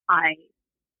I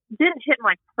didn't hit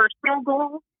my personal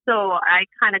goal, so I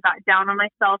kind of got down on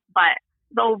myself. But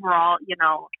the overall,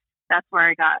 that's where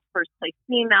I got first place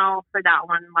female for that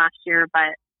one last year.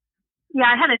 But yeah,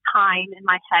 I had a time in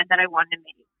my head that I wanted to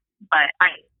make, but I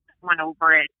went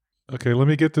over it. Okay, let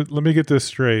me get this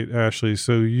straight, Ashley.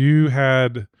 So you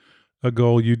had a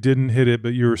goal, you didn't hit it,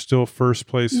 but you were still first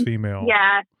place female.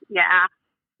 Yeah.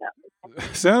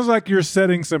 Sounds like you're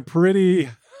setting some pretty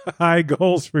high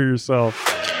goals for yourself.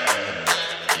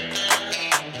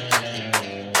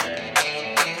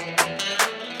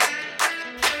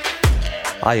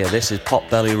 Hiya, this is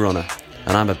Potbelly Runner,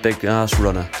 and I'm a big ass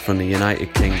runner from the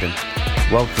United Kingdom.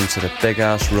 Welcome to the Big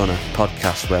Ass Runner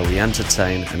podcast, where we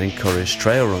entertain and encourage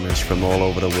trail runners from all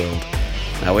over the world.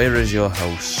 Now here is your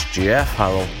host, Jeff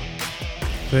Harrell.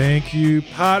 Thank you,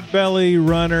 Potbelly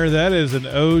Runner. That is an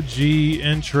OG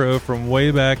intro from way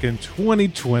back in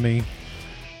 2020.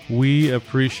 We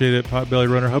appreciate it,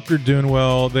 Potbelly Runner. Hope you're doing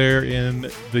well there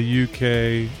in the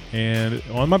UK. And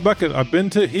on my bucket, I've been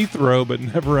to Heathrow, but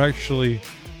never actually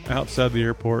outside the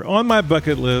airport. On my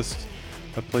bucket list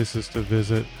of places to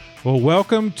visit. Well,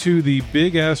 welcome to the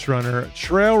Big Ass Runner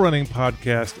Trail Running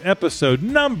Podcast, episode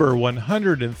number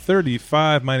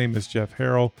 135. My name is Jeff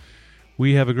Harrell.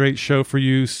 We have a great show for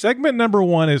you. Segment number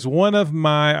one is one of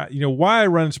my, Why I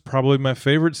Run is probably my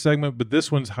favorite segment, but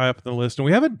this one's high up on the list, and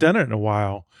we haven't done it in a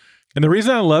while. And the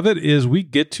reason I love it is we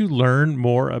get to learn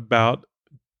more about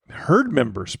herd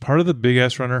members, part of the Big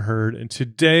Ass Runner herd. And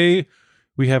today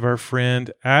we have our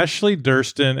friend Ashley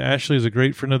Durston. Ashley is a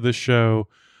great friend of the show,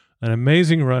 an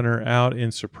amazing runner out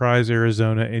in Surprise,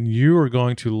 Arizona, and you are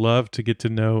going to love to get to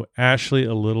know Ashley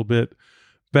a little bit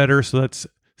better. So that's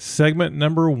segment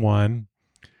number one.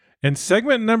 And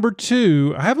segment number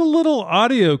two, I have a little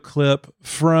audio clip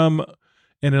from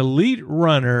an elite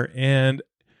runner, and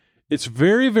it's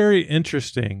very, very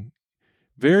interesting.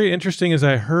 Very interesting as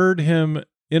I heard him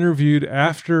interviewed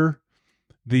after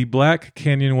the Black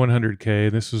Canyon 100K.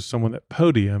 And this was someone that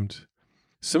podiumed.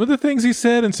 Some of the things he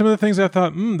said and some of the things I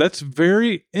thought, that's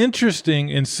very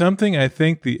interesting and something I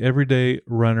think the everyday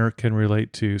runner can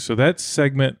relate to. So that's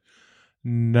segment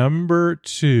number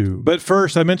two. But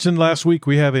first, I mentioned last week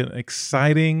we have an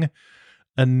exciting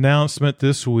announcement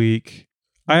this week.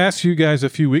 I asked you guys a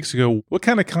few weeks ago, what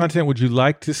kind of content would you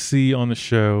like to see on the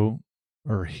show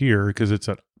or hear, because it's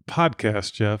a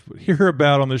podcast, Jeff, but hear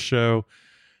about on the show.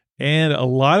 And a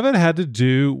lot of it had to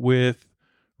do with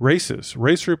races,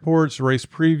 race reports, race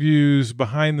previews,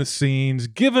 behind the scenes.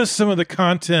 Give us some of the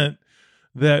content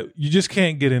that you just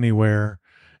can't get anywhere.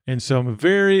 And so I'm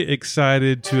very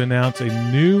excited to announce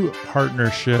a new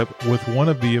partnership with one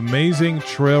of the amazing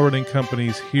trail running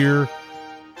companies here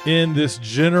in this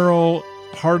general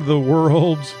part of the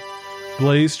world,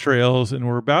 Blaze Trails. And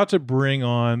we're about to bring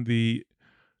on the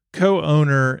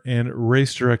co-owner and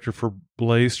race director for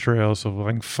Blaze Trails. So if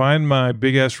I can find my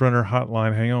Big Ass Runner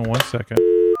hotline, hang on one second.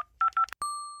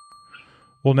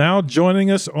 Well, now joining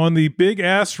us on the Big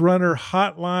Ass Runner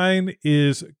hotline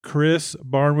is Chris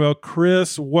Barnwell.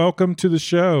 Chris, welcome to the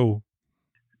show.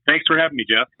 Thanks for having me,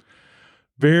 Jeff.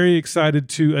 Very excited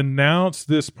to announce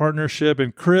this partnership.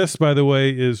 And Chris, by the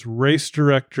way, is race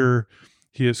director.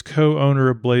 He is co-owner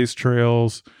of Blaze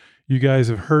Trails. You guys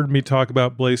have heard me talk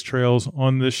about Blaze Trails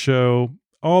on this show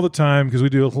all the time because we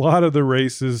do a lot of the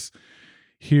races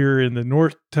here in the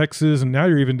North Texas, and now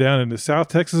you're even down into South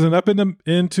Texas and up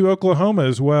into Oklahoma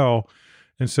as well.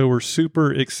 And so we're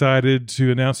super excited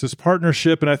to announce this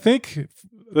partnership. And I think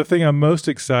the thing I'm most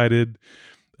excited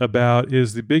about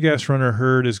is the Big Ass Runner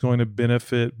herd is going to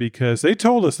benefit because they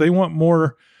told us they want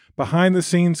more behind the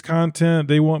scenes content.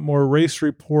 They want more race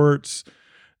reports.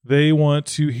 They want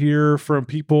to hear from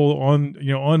people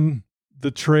on the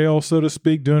trail, so to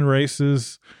speak, doing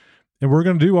races. And we're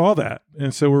going to do all that.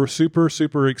 And so we're super,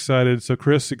 super excited. So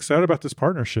Chris, excited about this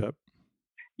partnership.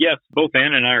 Yes, both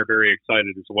Ann and I are very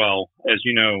excited as well. As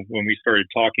you know, when we started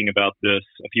talking about this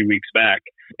a few weeks back,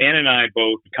 Ann and I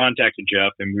both contacted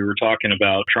Jeff and we were talking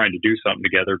about trying to do something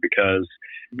together because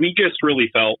we just really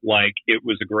felt like it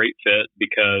was a great fit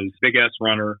because Big Ass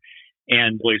Runner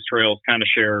and Blaze Trails kind of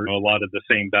share a lot of the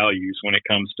same values when it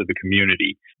comes to the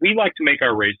community. We like to make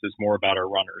our races more about our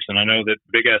runners, and I know that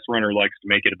Big Ass Runner likes to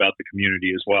make it about the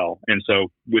community as well. And so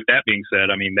with that being said,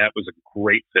 I mean, that was a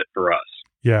great fit for us.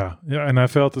 Yeah, and I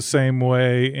felt the same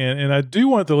way. And I do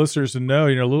want the listeners to know,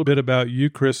 a little bit about you,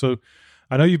 Chris. So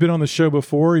I know you've been on the show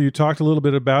before. You talked a little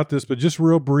bit about this, but just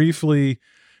real briefly,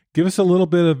 give us a little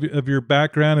bit of your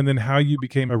background and then how you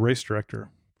became a race director.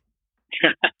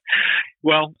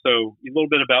 Well, so a little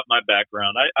bit about my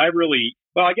background. I really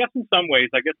Well, I guess in some ways,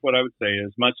 I guess what I would say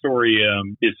is my story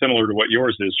is similar to what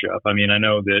yours is, Jeff. I mean, I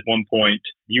know that at one point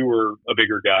you were a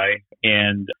bigger guy,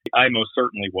 and I most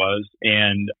certainly was.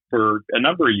 And for a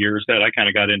number of years that I kind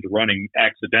of got into running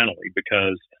accidentally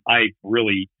because I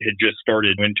really had just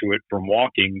started into it from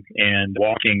walking, and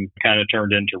walking kind of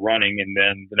turned into running. And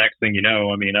then the next thing you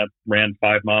know, I mean, I ran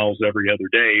 5 miles every other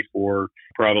day for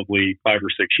probably 5 or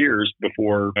 6 years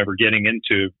before ever getting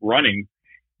into running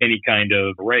any kind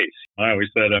of race. I always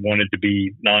said I wanted to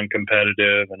be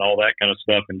non-competitive and all that kind of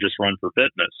stuff and just run for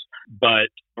fitness. But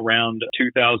around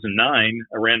 2009,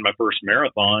 I ran my first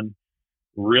marathon,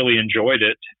 really enjoyed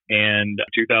it. And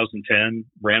 2010,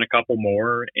 ran a couple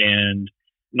more. And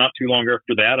not too long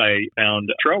after that, I found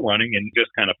trail running and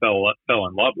just kind of fell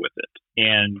in love with it.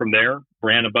 And from there,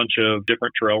 ran a bunch of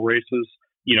different trail races,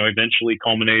 eventually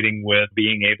culminating with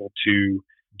being able to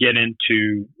get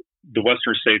into the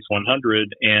Western States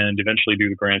 100 and eventually do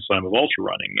the Grand Slam of ultra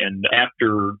running. And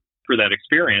for that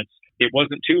experience, it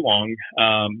wasn't too long,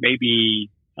 maybe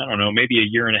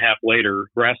a year and a half later,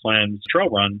 Grasslands Trail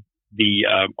Run, the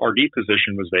RD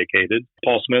position was vacated.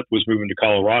 Paul Smith was moving to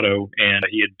Colorado, and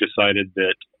he had decided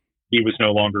that he was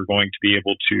no longer going to be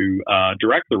able to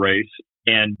direct the race.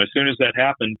 And as soon as that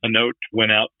happened, a note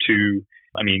went out to,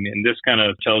 and this kind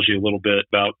of tells you a little bit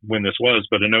about when this was,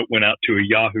 but a note went out to a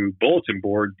Yahoo bulletin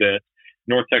board that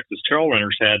North Texas Trail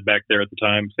Runners had back there at the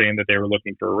time, saying that they were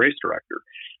looking for a race director.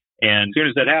 And as soon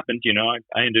as that happened,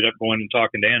 I ended up going and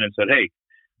talking to Ann and said, hey,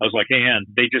 I was like, hey, Ann,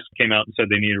 they just came out and said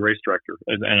they need a race director.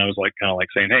 And I was like, kind of like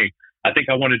saying, hey, I think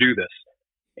I want to do this.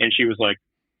 And she was like,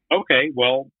 okay,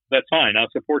 well, that's fine. I'll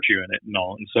support you in it and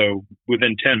all. And so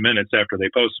within 10 minutes after they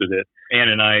posted it, Ann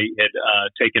and I had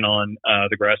taken on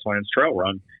the Grasslands Trail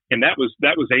Run. And that was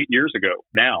 8 years ago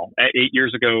now. 8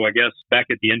 years ago, I guess, back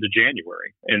at the end of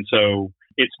January. And so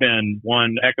it's been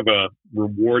one heck of a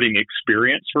rewarding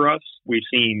experience for us. We've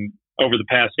seen over the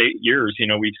past 8 years,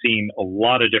 we've seen a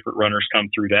lot of different runners come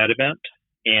through that event.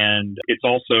 And it's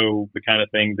also the kind of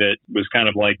thing that was kind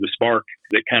of like the spark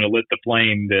that kind of lit the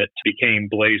flame that became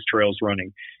Blaze Trails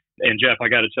Running. And Jeff, I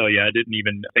got to tell you, I didn't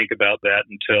even think about that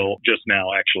until just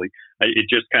now, actually. It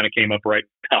just kind of came up right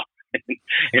now.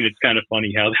 And it's kind of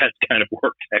funny how that kind of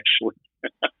worked, actually.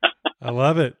 I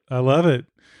love it.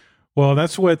 Well,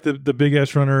 that's what the Big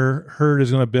Ass Runner herd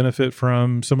is going to benefit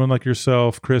from. Someone like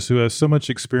yourself, Chris, who has so much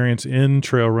experience in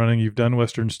trail running. You've done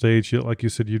Western States. Like you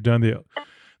said, you've done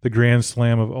the Grand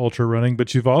Slam of ultra running,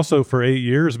 but you've also for 8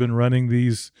 years been running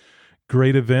these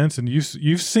great events, and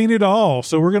you've seen it all.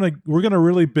 So we're gonna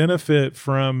really benefit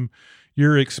from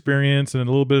your experience and a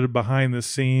little bit of behind the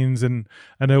scenes. And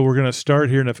I know we're gonna start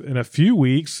here in a few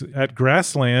weeks at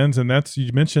Grasslands, and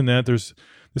you mentioned that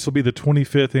this will be the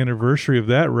 25th anniversary of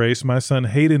that race. My son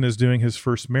Hayden is doing his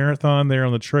first marathon there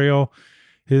on the trail.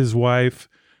 His wife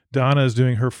Donna is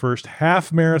doing her first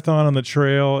half marathon on the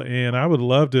trail, and I would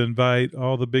love to invite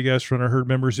all the Big Ass Runner herd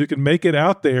members who can make it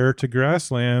out there to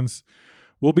Grasslands.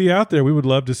 We'll be out there. We would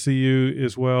love to see you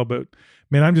as well. But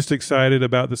man, I'm just excited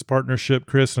about this partnership,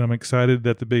 Chris, and I'm excited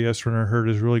that the Big Ass Runner herd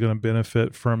is really going to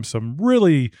benefit from some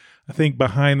really, I think,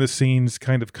 behind the scenes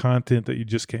kind of content that you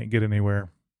just can't get anywhere.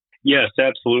 Yes,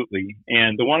 absolutely.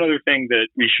 And the one other thing that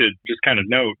we should just kind of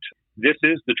note, this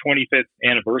is the 25th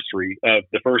anniversary of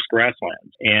the first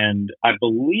Grasslands. And I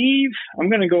believe I'm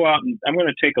going to go out and I'm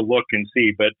going to take a look and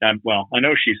see, but I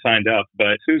know she signed up,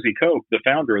 but Susie Koch, the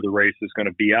founder of the race, is going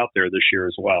to be out there this year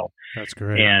as well. That's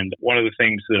great. And one of the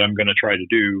things that I'm going to try to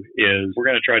do is we're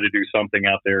going to try to do something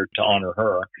out there to honor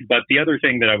her. But the other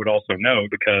thing that I would also note,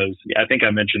 because I think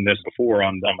I mentioned this before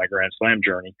on my Grand Slam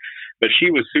journey, but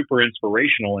she was super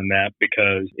inspirational in that,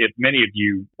 because if many of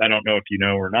you, I don't know if you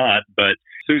know or not, but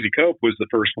Susie Koch was the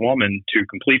first woman to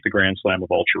complete the Grand Slam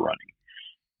of ultra running.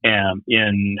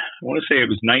 And I want to say it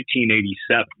was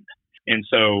 1987. And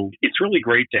so it's really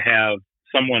great to have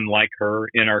someone like her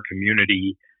in our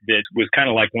community that was kind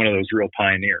of like one of those real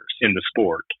pioneers in the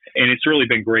sport. And it's really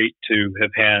been great to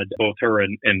have had both her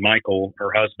and Michael,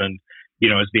 her husband,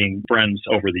 as being friends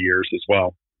over the years as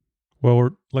well.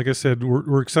 Well, like I said,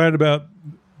 we're excited about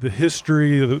the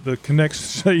history, the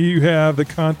connections that you have, the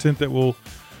content that we'll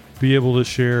be able to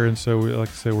share. And so, like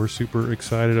I said, we're super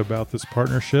excited about this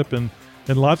partnership and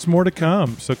lots more to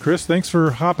come. So, Chris, thanks for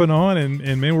hopping on.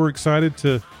 And man, we're excited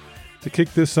to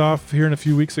kick this off here in a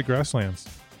few weeks at Grasslands.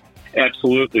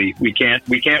 Absolutely. We can't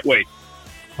wait.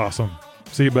 Awesome.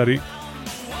 See you, buddy.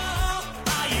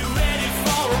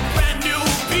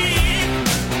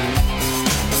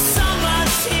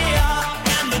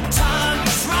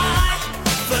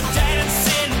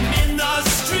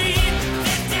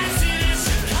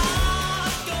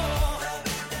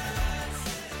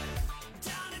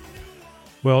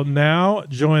 Well, now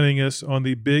joining us on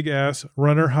the Big Ass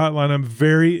Runner Hotline, I'm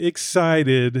very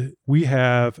excited. We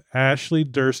have Ashley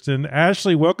Durston.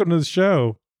 Ashley, welcome to the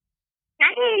show.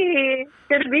 Hey,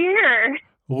 good to be here.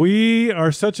 We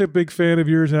are such a big fan of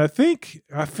yours, and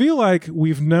I feel like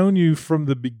we've known you from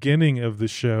the beginning of the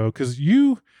show because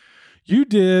you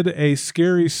did a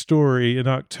scary story in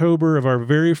October of our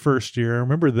very first year. I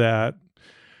remember that.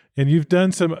 And you've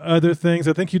done some other things.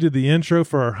 I think you did the intro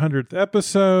for our 100th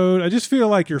episode. I just feel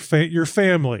like you're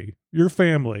family. Your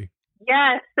family.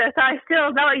 Yes, that's how I feel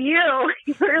about you.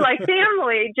 You're like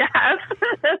family,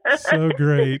 Jeff. So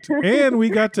great. And we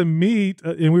got to meet,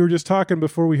 and we were just talking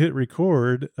before we hit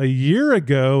record, a year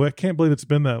ago. I can't believe it's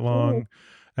been that long,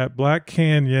 at Black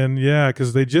Canyon. Yeah,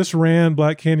 because they just ran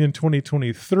Black Canyon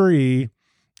 2023,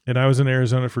 and I was in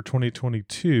Arizona for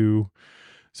 2022.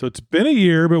 So it's been a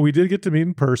year, but we did get to meet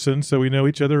in person, so we know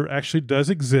each other actually does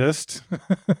exist.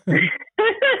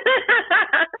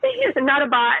 Not a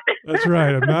bot. That's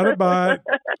right. I'm not a bot.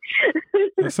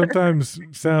 I sometimes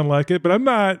sound like it, but I'm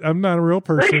not. I'm not a real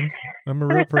person. I'm a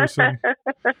real person.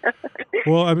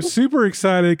 Well, I'm super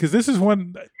excited because this is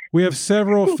one. We have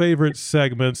several favorite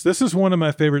segments. This is one of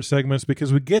my favorite segments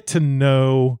because we get to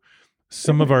know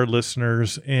some of our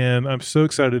listeners, and I'm so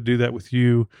excited to do that with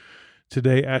you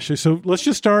today, Ashley. So let's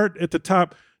just start at the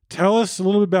top. Tell us a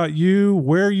little bit about you,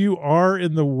 where you are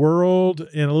in the world,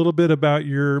 and a little bit about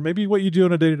maybe what you do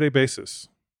on a day-to-day basis.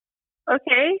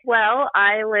 Okay. Well,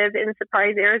 I live in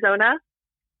Surprise, Arizona,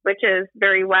 which is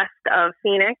very west of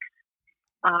Phoenix.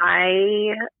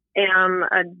 I am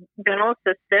a dental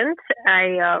assistant. So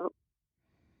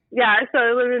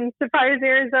I live in Surprise,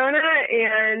 Arizona,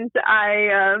 and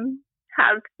I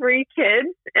have 3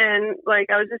 kids. And like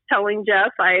I was just telling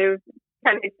Jeff,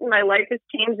 my life has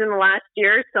changed in the last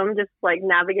year. So I'm just like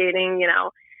navigating,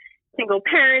 single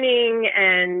parenting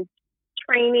and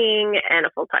training and a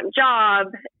full-time job.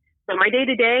 So my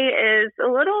day-to-day is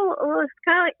it's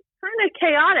kind of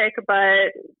chaotic,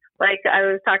 but like I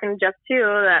was talking to Jeff too,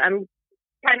 that I'm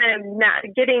kind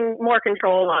of getting more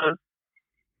control of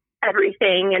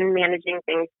everything and managing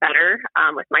things better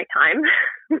with my time.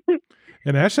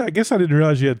 And Ashley, I guess I didn't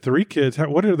realize you had 3 kids.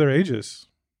 What are their ages?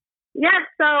 Yeah,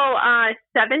 so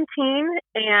 17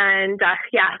 and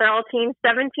they're all teens,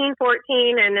 17,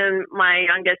 14, and then my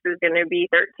youngest is going to be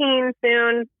 13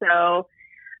 soon. So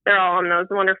they're all in those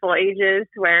wonderful ages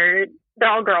where they're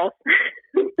all girls.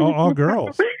 All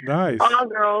girls. Nice. All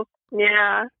girls.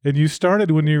 Yeah. And you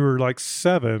started when you were like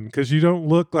 7 because you don't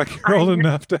look like you're old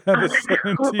enough to have a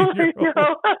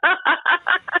 17-year-old.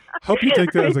 Hope you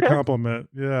take that as a compliment.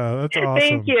 Yeah, that's awesome.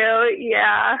 Thank you.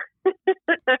 Yeah.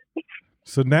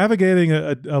 So navigating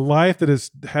a life that has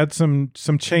had some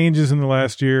changes in the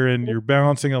last year, and you're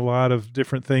balancing a lot of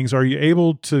different things. Are you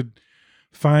able to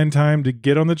find time to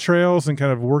get on the trails and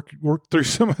kind of work through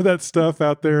some of that stuff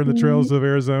out there in the trails of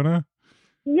Arizona?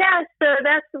 Yeah, so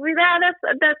that's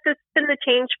just been the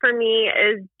change for me.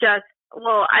 Is just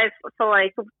I feel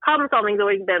like problem solving's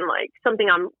always been like something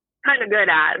I'm kind of good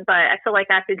at, but I feel like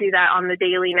I have to do that on the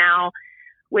daily now.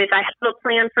 I have a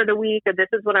plan for the week of this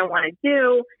is what I want to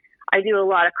do. I do a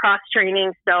lot of cross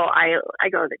training, so I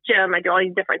go to the gym, I do all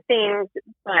these different things,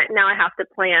 but now I have to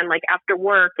plan, like after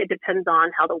work, it depends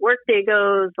on how the work day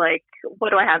goes, like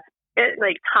what do I have,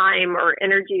 like time or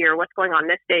energy or what's going on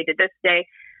this day to this day,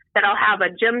 that I'll have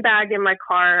a gym bag in my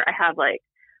car, I have like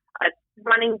a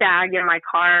running bag in my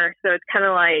car, so it's kind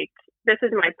of like, this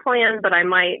is my plan, but I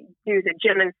might do the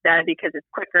gym instead because it's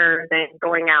quicker than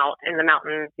going out in the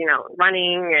mountains,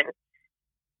 running, and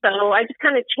so I just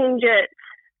kind of change it.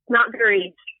 Not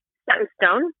very set in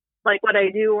stone, like what I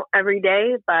do every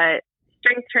day, but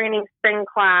strength training, spin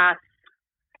class,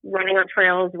 running on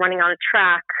trails, running on a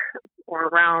track or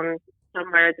around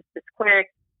somewhere just quick.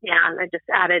 Yeah, and I just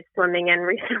added swimming in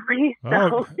recently.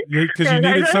 So, because you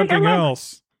needed something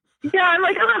else. Yeah, I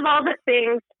love all the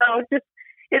things. So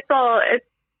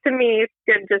to me, it's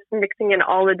good just mixing in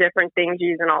all the different things,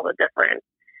 using all the different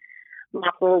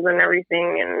muscles and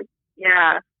everything. And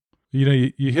yeah.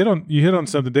 You hit on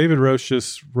something. David Roche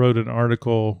just wrote an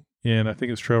article in, I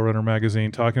think it's Trail Runner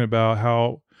magazine, talking about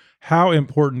how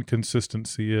important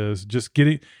consistency is.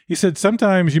 He said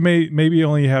sometimes you maybe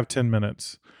only have 10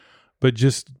 minutes, but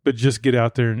just get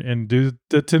out there and do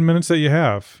the 10 minutes that you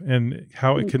have, and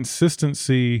how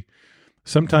consistency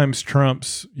sometimes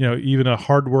trumps, even a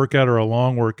hard workout or a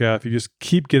long workout. If you just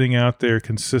keep getting out there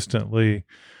consistently,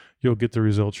 you'll get the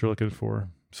results you're looking for.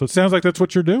 So it sounds like that's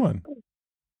what you're doing.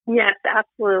 Yes,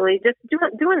 absolutely. Just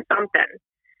doing something.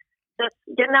 Just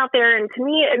getting out there, and to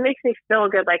me, it makes me feel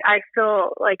good. Like I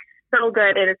feel like so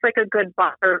good. And it's like a good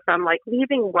buffer from like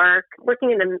leaving work,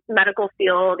 working in the medical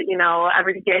field, you know,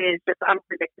 every day is just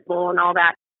unpredictable and all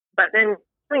that. But then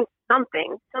doing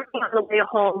something on the way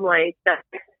home, like that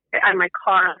in my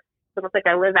car. It's almost like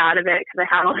I live out of it because I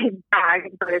have all these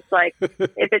bags. But it's like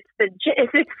if it's the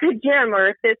gym or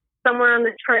if it's somewhere on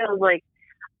the trail, like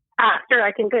after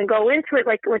I can go into it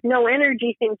like with no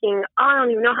energy, thinking, oh, I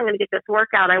don't even know how I'm going to get this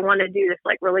workout. I want to do this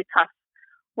like really tough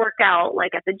workout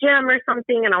like at the gym or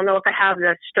something, and I'll know if I have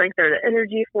the strength or the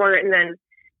energy for it. And then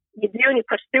you do, and you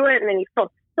push through it, and then you feel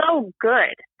so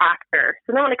good after.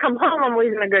 So then when I come home, I'm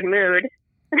always in a good mood.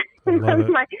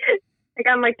 I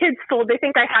got my kids fooled. They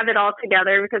think I have it all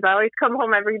together because I always come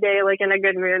home every day like in a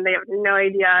good mood. They have no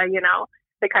idea, you know,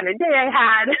 the kind of day I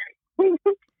had.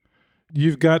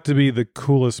 You've got to be the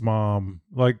coolest mom.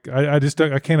 Like I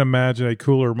can't imagine a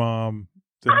cooler mom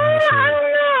than Ashley.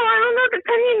 I don't know.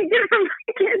 Depending you get from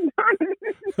my kids.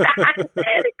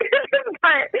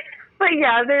 but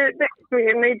yeah, they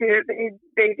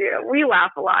do. We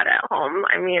laugh a lot at home.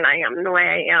 I mean, I am the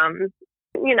way I am.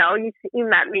 You know, you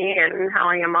met me and how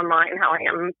I am online, how I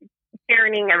am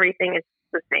parenting, everything is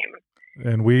the same.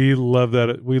 And we love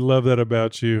that. We love that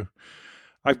about you.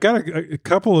 I've got a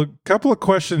couple of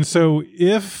questions. So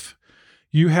if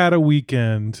you had a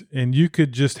weekend and you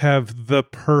could just have the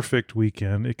perfect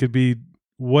weekend, it could be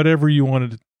whatever you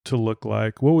wanted it to look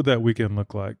like, what would that weekend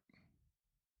look like?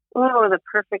 Oh, the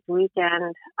perfect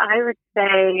weekend. I would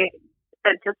say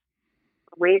that just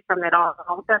away from it all.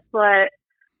 That's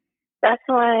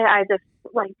why I just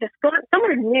go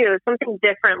somewhere new, something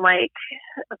different, like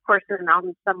of course in the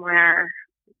mountains somewhere.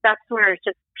 That's where it's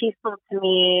just peaceful to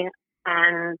me,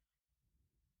 and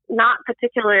not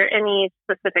particular any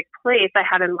specific place I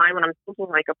had in mind when I'm thinking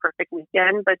like a perfect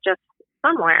weekend, but just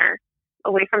somewhere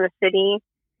away from the city,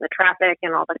 the traffic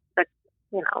and all the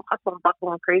you know, hustle and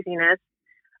bustle and craziness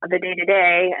of the day to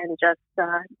day, and just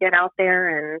get out there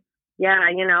and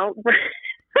you know,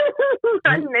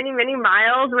 run many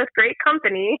miles with great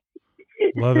company.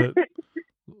 Love it.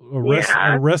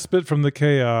 A respite from the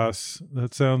chaos.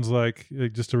 That sounds like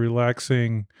just a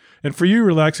relaxing. And for you,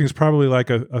 relaxing is probably like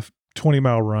a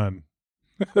 20-mile run.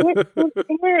 It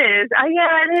is.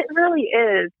 It really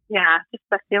is. Yeah, just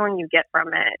the feeling you get from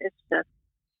it. It's just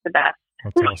the best.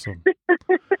 That's awesome.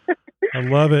 I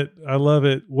love it. I love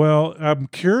it. Well, I'm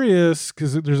curious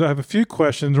because I have a few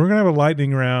questions. We're going to have a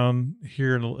lightning round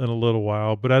here in a little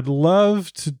while, but I'd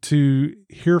love to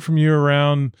hear from you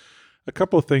around a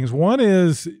couple of things. One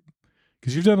is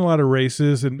because you've done a lot of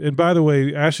races, and by the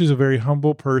way, Ashley's a very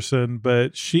humble person,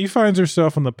 but she finds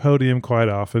herself on the podium quite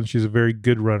often. She's a very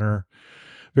good runner,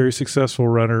 very successful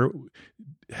runner.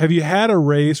 Have you had a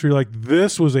race where you're like,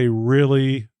 this was a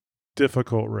really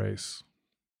difficult race?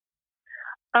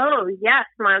 Oh, yes.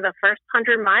 The first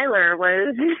 100-miler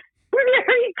was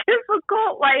very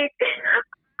difficult. Like,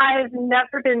 I've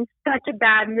never been in such a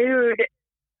bad mood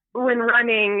when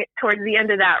running towards the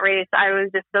end of that race. I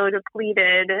was just so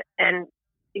depleted. And,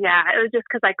 it was just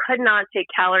because I could not take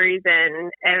calories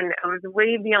in. And it was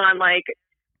way beyond, like,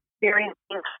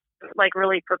 experiencing, like,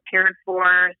 really prepared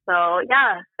for. So,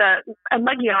 a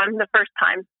Mogollon the first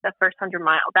time, the first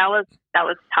 100-mile. That was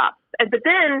tough. But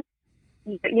then,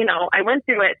 you know, I went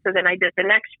through it, so then I did the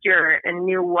next year and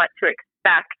knew what to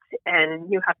expect and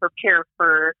knew how to prepare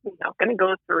for, you know, going to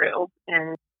go through.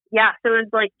 And so it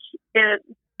was like, it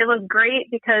was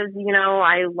great because, you know,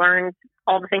 I learned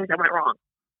all the things that went wrong.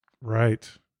 Right.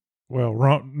 Well,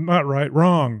 wrong, not right,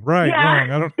 wrong, right, wrong.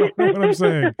 I don't know what I'm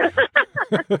saying.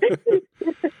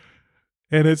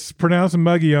 And it's pronounced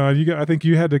Mogollon. I think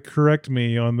you had to correct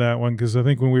me on that one because I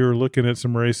think when we were looking at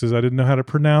some races, I didn't know how to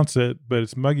pronounce it, but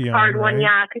it's Mogollon. Hard one,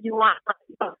 right? because you want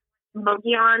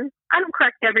Mogollon. I don't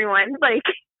correct everyone. Like,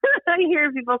 I hear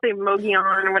people say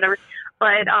Mogollon or whatever,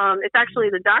 but it's actually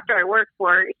the doctor I work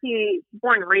for. He's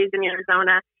born and raised in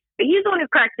Arizona, but he's the one who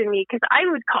corrected me because I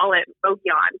would call it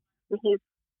Mogollon, and he's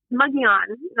Mogollon.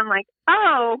 And I'm like,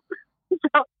 oh.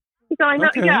 So I know,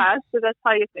 okay. So that's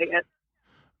how you say it.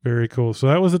 Very cool. So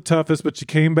that was the toughest, but you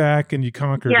came back and you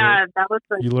conquered it. Yeah, that was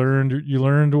good. You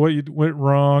learned what you went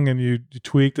wrong and you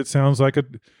tweaked. It sounds like a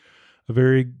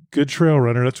very good trail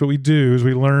runner. That's what we do is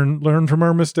we learn from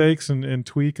our mistakes and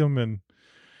tweak them and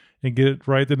get it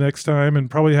right the next time, and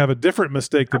probably have a different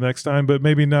mistake the next time, but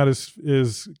maybe not as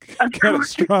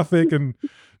catastrophic and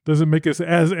doesn't make us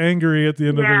as angry at the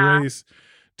end of the race.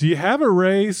 Do you have a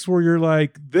race where you're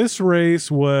like, this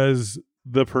race was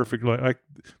the perfect, like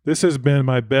this has been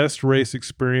my best race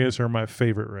experience or my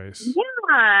favorite race?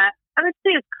 Yeah, I would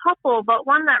say a couple, but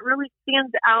one that really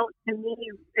stands out to me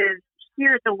is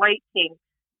here at the White King.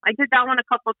 I did that one a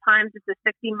couple of times. It's a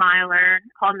 60 miler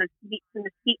called the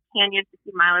Mesquite Canyon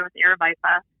 50 miler with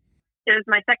Aravaipa. It was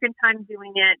my second time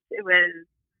doing it. It was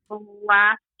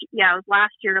last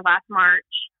year, last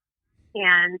March.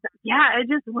 And it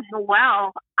just went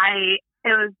well. It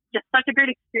was just such a great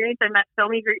experience. I met so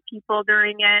many great people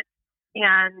during it.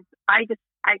 And I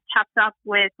kept up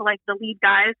with like the lead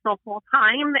guys the whole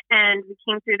time, and we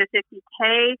came through the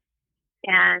 50K,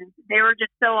 and they were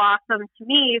just so awesome to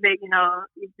me. They,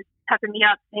 just pepping me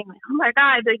up, saying like, "Oh my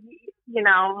God,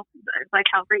 like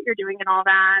how great you're doing and all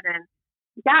that." And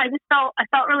I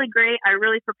felt really great. I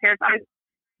really prepared. I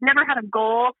never had a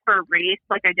goal for a race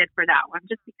like I did for that one,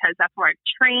 just because that's where I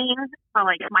trained.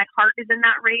 Like my heart is in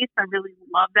that race. I really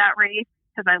love that race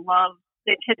because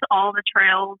it hits all the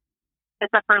trails,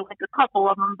 except for like a couple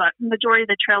of them, but the majority of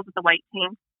the trails with the white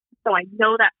team. So I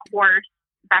know that course,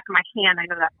 back of my hand, I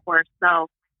know that course. So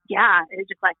it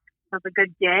just like was a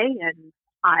good day, and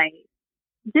I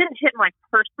didn't hit my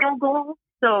personal goal.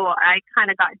 So I kind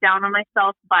of got down on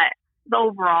myself, but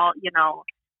overall,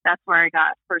 that's where I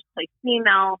got first place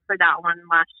female for that one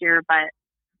last year. But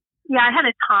I had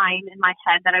a time in my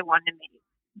head that I wanted to make,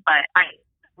 but I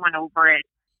went over it.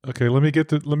 Okay, let me get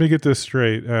this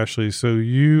straight, Ashley. So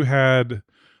you had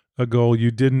a goal,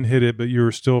 you didn't hit it, but you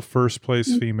were still first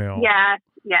place female. Yeah.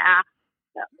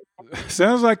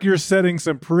 Sounds like you're setting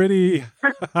some pretty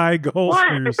high goals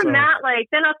for yourself. Then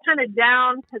I was kind of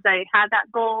down because I had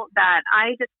that goal that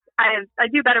I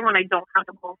do better when I don't have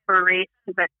a goal for a race,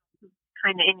 because that's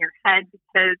kind of in your head,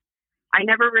 because I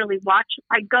never really watch.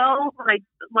 I go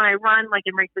when I run, like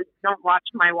in races, don't watch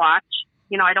my watch.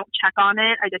 I don't check on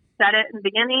it. I just set it in the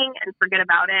beginning and forget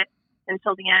about it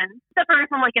until the end. Except for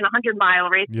from like in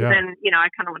 100-mile race, then, I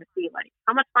kind of want to see like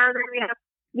how much farther we have.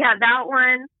 Yeah, that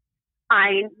one,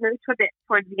 I moved with it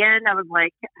towards the end. I was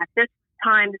like, at this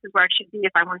time, this is where I should be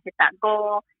if I want to hit that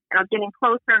goal. And I was getting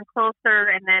closer and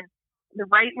closer. And then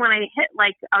right when I hit,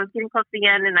 I was getting close to the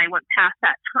end and I went past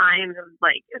that time, it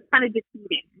was kind of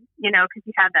defeating, because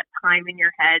you have that time in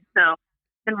your head. So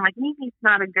then I'm like, maybe it's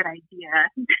not a good idea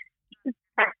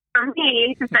for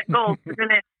me to set goals.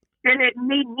 Then it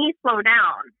made me slow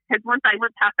down, because once I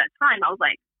went past that time, I was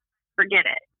like, forget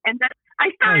it. And then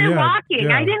I started walking.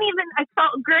 Yeah. I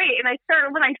felt great. And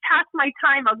when I passed my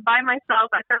time, I was by myself.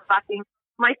 I started walking.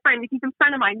 My friend, he's a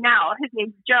friend of mine now, his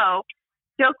name's Joe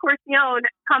Corcione,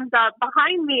 comes up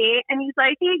behind me and he's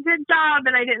like, "Hey, good job."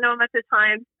 And I didn't know him at the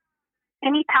time.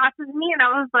 And he passes me, and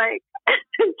I was like,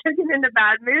 getting in a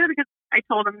bad mood, because I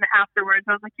told him afterwards,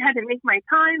 I was like, I didn't make my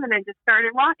time, and I just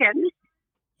started walking.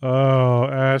 Oh,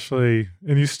 Ashley.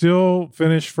 And you still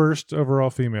finished first overall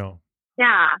female.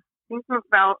 Yeah. Things went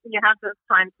well. You have those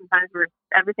times sometimes where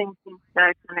everything seems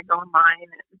to kind of go in line,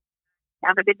 and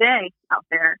have a good day out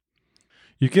there.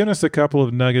 You've given us a couple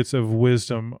of nuggets of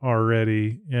wisdom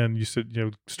already, and you said,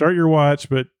 start your watch,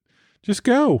 but just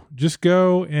go.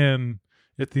 And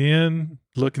at the end,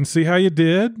 look and see how you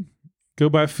did. Go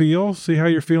by feel, see how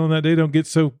you're feeling that day. Don't get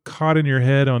so caught in your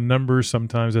head on numbers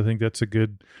sometimes. I think that's a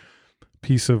good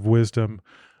piece of wisdom.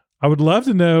 I would love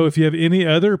to know if you have any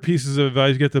other pieces of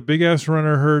advice. You got the Big Ass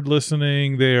Runner herd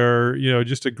listening. They are,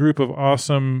 just a group of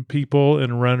awesome people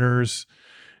and runners.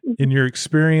 In your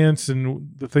experience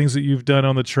and the things that you've done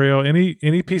on the trail, any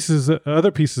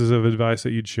other pieces of advice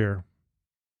that you'd share?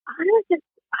 I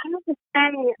would just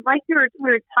say, like we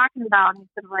were talking about, and you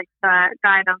said like the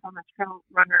guy that was on the Trail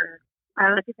Runner, I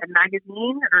don't know if you said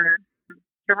magazine or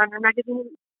Trail Runner magazine,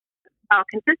 about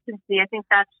consistency. I think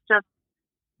that's just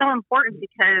so important,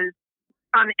 because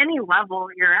on any level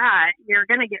you're at, you're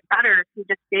going to get better if you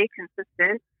just stay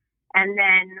consistent. And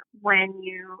then when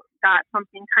you got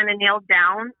something kind of nailed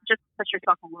down, just push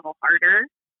yourself a little harder.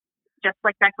 Just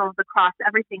like that goes across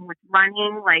everything with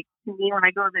running. Like to me, when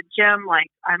I go to the gym,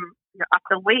 you're up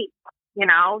the weight,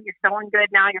 you're feeling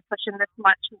good now. You're pushing this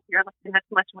much, you're lifting this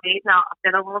much weight. Now up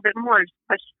it a little bit more. Just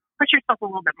push yourself a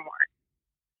little bit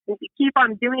more. If you keep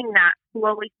on doing that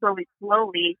slowly,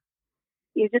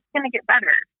 you're just going to get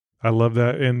better. I love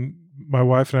that. And my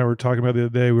wife and I were talking about the other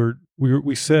day,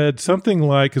 we said something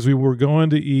like, as we were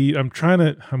going to eat,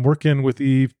 I'm working with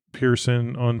Eve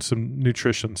Pearson on some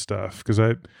nutrition stuff, because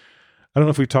I don't know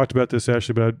if we talked about this,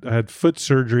 Ashley, but I had foot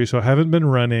surgery, so I haven't been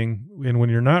running. And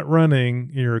when you're not running,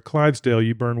 you're a Clydesdale,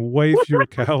 you burn way fewer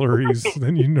calories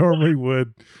than you normally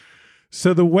would.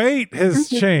 So the weight has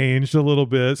changed a little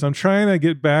bit. So I'm trying to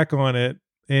get back on it.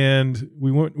 And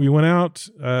we went out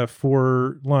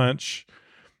for lunch.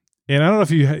 And I don't know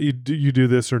if you do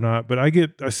this or not, but I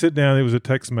sit down. It was a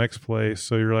Tex-Mex place,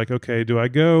 so you're like, okay, do I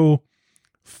go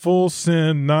full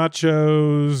send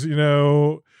nachos,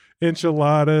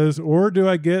 enchiladas, or do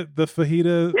I get the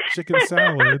fajita chicken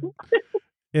salad?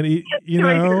 And you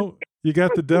know, you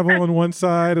got the devil on one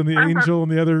side and the angel on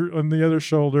the other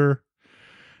shoulder.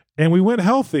 And we went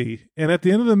healthy. And at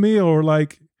the end of the meal, we're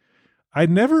like, I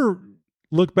never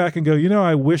look back and go, you know,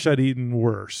 I wish I'd eaten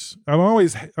worse.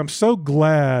 I'm so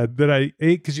glad that I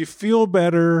ate, because you feel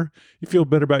better. You feel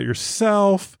better about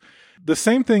yourself. The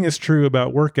same thing is true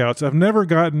about workouts. I've never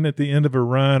gotten at the end of a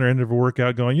run or end of a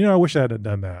workout going, you know, I wish I hadn't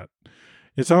done that.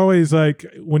 It's always like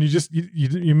when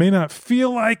you may not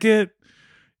feel like it,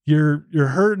 you're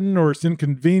hurting, or it's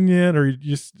inconvenient, or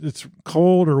it's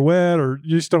cold or wet, or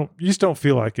you just don't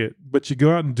feel like it. But you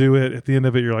go out and do it. At the end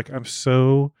of it, you're like, I'm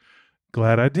so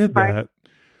glad I did that.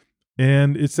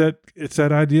 And it's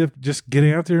that idea of just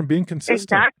getting out there and being consistent.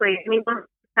 Exactly. I mean,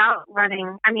 without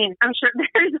running, I mean, I'm sure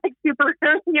there's like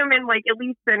superhuman, like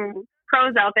elites and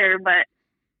pros out there, but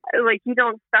like you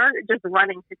don't start just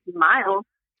running 50 miles.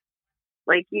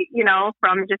 Like, you know,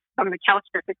 from the couch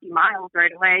to 50 miles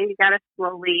right away. You got to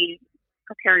slowly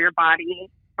prepare your body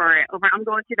for it. I'm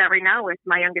going through that right now with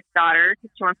my youngest daughter,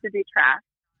 because she wants to do track.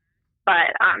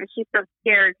 But she's so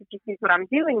scared because she sees what I'm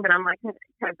doing. But I'm like,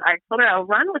 because I told her I'll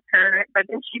run with her, but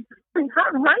then she's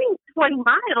not running 20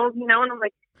 miles, you know. And I'm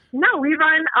like, no,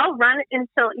 I'll run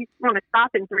until you want to stop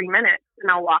in 3 minutes,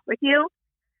 and I'll walk with you.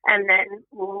 And then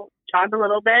we'll jog a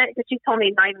little bit, because she told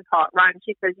me not even call it run.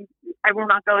 She says, I will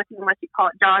not go with you unless you call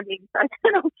it jogging. So I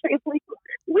said, okay,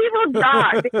 we will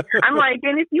jog. I'm like,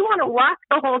 and if you want to walk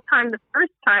the whole time the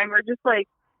first time, or just like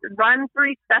run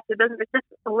 3 steps, it's just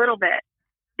a little bit.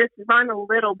 Just run a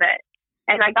little bit.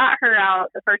 And I got her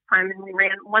out the first time, and we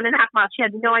ran 1.5 miles. She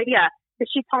had no idea, because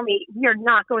she told me, we are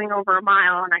not going over a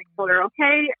mile. And I told her,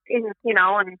 okay. And, you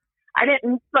know, and I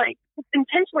didn't like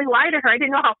intentionally lie to her. I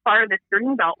didn't know how far this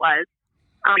green belt was.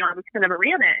 Because I never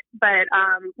ran it. But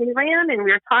we ran, and we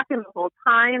were talking the whole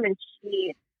time, and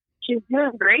she's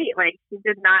doing great. Like, she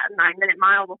did not a 9-minute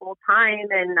mile the whole time.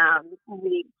 And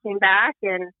we came back,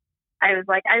 and I was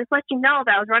like, I just let you know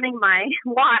that I was running my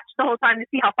watch the whole time to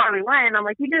see how far we went. I'm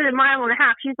like, you did 1.5 miles.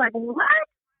 She's like, what?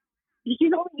 You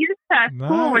don't use that at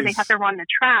school when they have to run the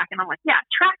track. And I'm like, yeah,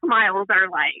 track miles are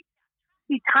like,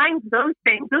 times those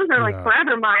things, those are like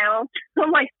forever miles. So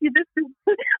I'm like, see, this is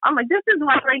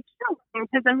why I like showing,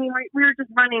 because I mean, we were just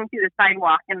running through the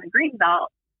sidewalk in the green belt,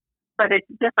 but it's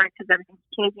different because everything's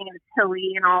changing and it's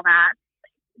hilly and all that.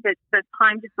 The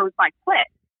time just goes by quick.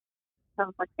 So I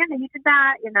was like, yeah, you did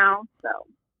that, you know. So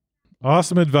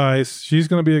awesome advice. She's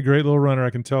going to be a great little runner. I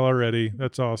can tell already.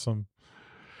 That's awesome.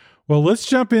 Well, let's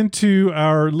jump into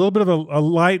our little bit of a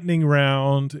lightning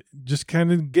round, just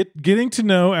kind of getting to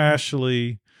know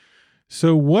Ashley.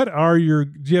 So do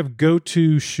you have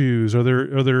go-to shoes? Are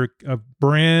there a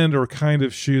brand or kind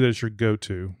of shoe that's your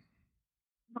go-to?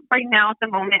 Right now, at the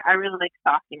moment, I really like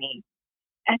Saucony.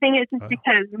 I think it's just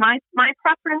because my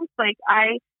preference, like,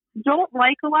 I don't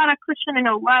like a lot of cushion. I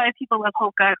know a lot of people love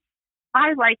Hoka.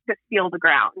 I like to feel the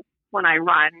ground when I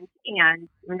run, and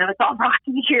you know, it's all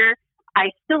rocky here.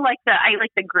 I still like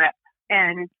the grip,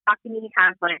 and Saucony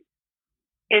has like,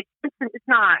 it's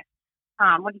not,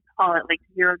 what do you call it? Like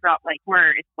zero drop, like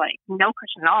where it's like no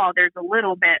cushion at all. There's a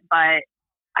little bit, but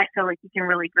I feel like you can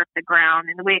really grip the ground,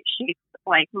 and the way it shapes,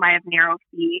 like I have narrow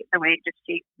feet, the way it just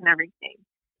shapes and everything.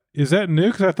 Is that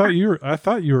new? Because I thought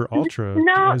you were ultra.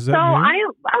 No, is that so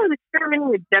new? I was experimenting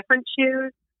with different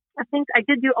shoes. I think I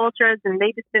did do ultras, and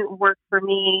they just didn't work for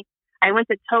me. I went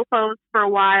to Topos for a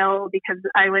while because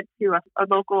I went to a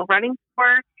local running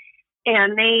store,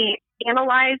 and they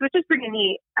analyze, which is pretty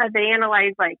neat. They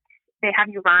analyze, like, they have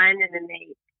you run, and then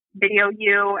they video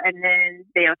you, and then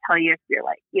they'll tell you if you're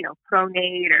like, you know,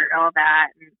 pronate or all that,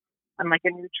 and I'm like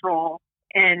a neutral,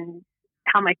 and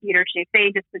how my feet are shaped.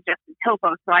 They just suggested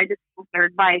Topos, so I just took their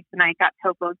advice, and I got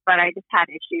Topos, but I just had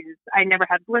issues. I never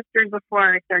had blisters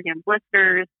before. I started getting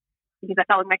blisters because I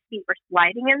felt like my feet were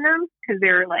sliding in them, because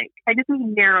they were like, I just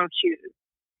need narrow shoes,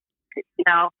 you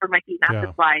know, for my feet not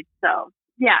to slide. So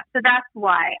yeah, so that's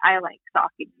why I like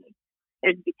Saucony,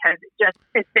 is because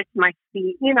it fits my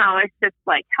feet. You know, it's just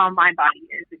like how my body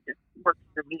is. It just works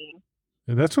for me.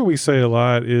 And that's what we say a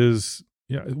lot is,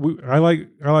 I like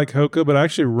Hoka, but I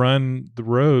actually run the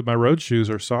road. My road shoes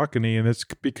are Saucony, and it's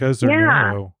because they're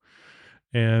narrow.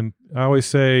 And I always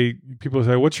say, people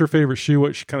say, what's your favorite shoe?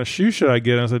 What kind of shoe should I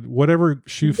get? And I said, whatever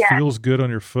shoe feels good on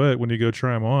your foot when you go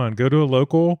try them on. Go to a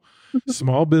local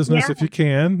small business if you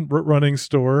can, running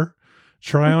store.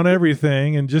 Try on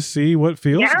everything and just see what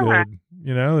feels good.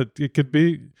 You know, it could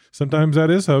be, sometimes that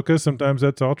is Hoka, sometimes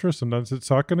that's Ultra, sometimes it's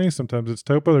Saucony, sometimes it's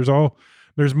Topo.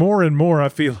 There's more and more, I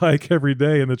feel like, every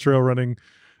day in the trail running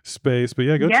space. But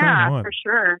yeah, go try one. For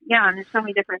sure. Yeah, and there's so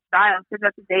many different styles because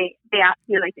that's what they ask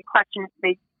you, like the questions,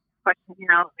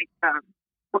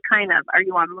 what kind of, are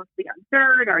you on mostly on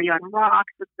dirt? Are you on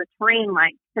rocks? What's the terrain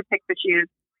like to pick the shoes?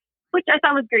 Which I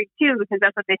thought was great too, because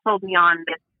that's what they told me on.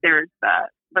 There's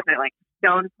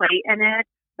stone plate in it.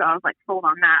 So I was like sold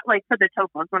on that. Like for the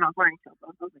Topos, when I was wearing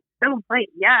Topos, I was like, stone plate,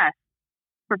 yes.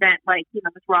 Prevent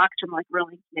this rocks from like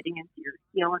really getting into your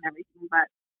heel and everything. But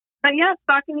yeah,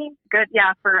 Saucony, good.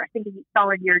 Yeah, for I think a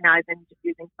solid year now I've been just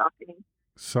using Saucony.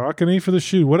 Saucony for the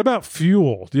shoe. What about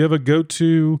fuel? Do you have a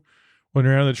go-to when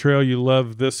you're on the trail? You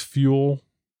love this fuel?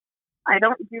 I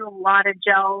don't do a lot of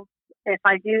gels. If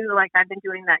I do, like I've been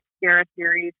doing that Xterra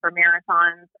series for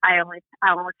marathons, I only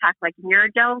pack like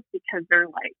Miragels because they're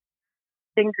like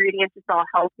the ingredients is all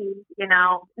healthy, And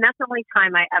that's the only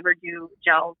time I ever do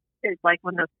gels is like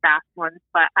one of those fast ones.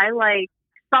 But I like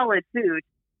solid food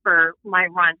for my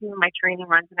runs, even my training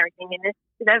runs and everything. And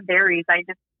that varies. I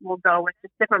just will go with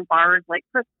just different bars, like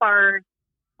Crisp bars,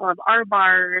 I love R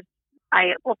bars.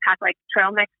 I will pack like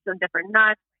trail mix of different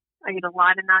nuts. I eat a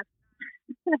lot of nuts.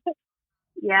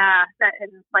 Yeah,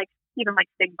 and like even like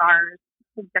big bars,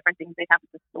 different things they have at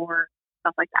the store,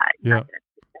 stuff like that. Yeah.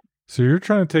 So you're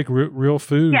trying to take real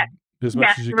food as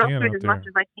much as you can out there. As much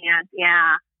as I can.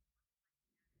 Yeah.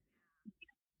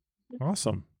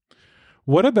 Awesome.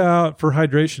 What about for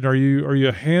hydration? Are you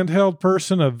a handheld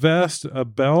person, a vest, a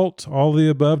belt, all the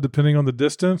above, depending on the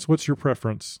distance? What's your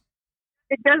preference?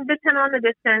 It does depend on the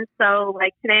distance. So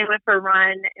like today I went for a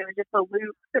run. It was just a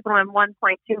loop. It was on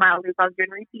 1.2 mile loop. I was doing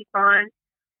repeats on.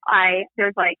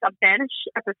 There's like a bench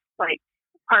at this like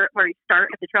part where you start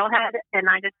at the trailhead, and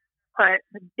I just put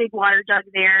a big water jug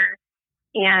there,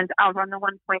 and I'll run the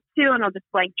 1.2, and I'll just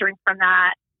like drink from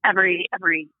that every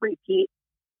repeat.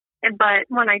 But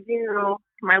when I do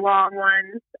my long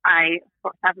ones, I of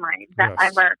course have my vest. I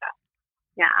wear a vest.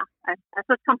 Yeah, that's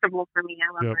what's comfortable for me.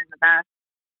 I love wearing the vest.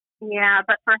 Yeah,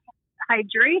 but for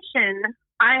hydration,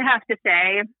 I have to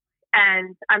say,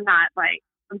 and I'm not like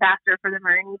ambassador for them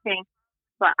or anything,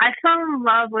 but I fell in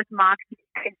love with Moxie.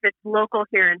 It's local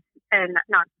here in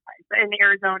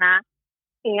Arizona,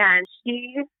 and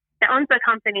she owns the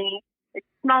company. It's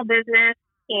a small business,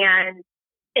 and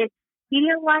it's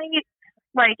Pedialyte,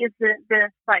 like is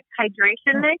this like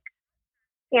hydration mix,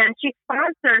 and she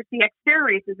sponsors the Xterra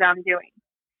races I'm doing.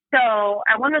 So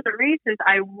at one of the races,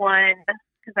 I won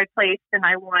because I placed, and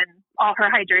I won all her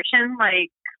hydration like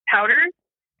powders.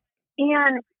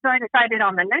 And so I decided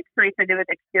on the next race I did with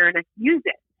Xterra to use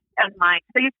it as my,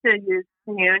 because I used to use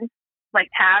Nuun, like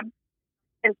tabs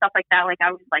and stuff like that. Like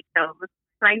I would like those.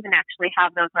 And I even actually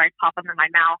have those where I pop them in my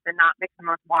mouth and not mix them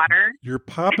with water. You're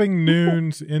popping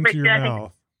Nuuns into your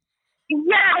mouth.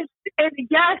 Yes.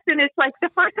 And it's like the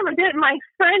first time I did it, my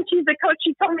friend, she's a coach,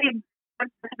 she told me,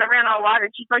 because I ran out of water,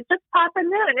 she's like, just pop a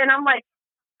Nuun. And I'm like,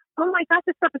 oh my gosh,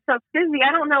 this stuff is so fizzy.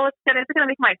 I don't know is it going to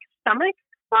make my stomach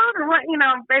explode or what, And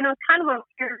it was kind of a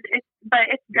weird, but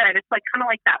it's good. It's like kind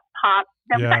of like that pop,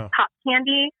 that pop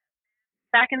candy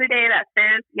back in the day, that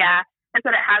fizz. Yeah. That's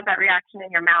what it has, that reaction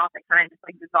in your mouth. It kind of just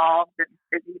like dissolves and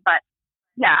fizzy. But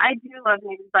yeah, I do love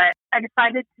Nuun, but I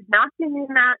decided to not do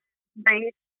Nuun that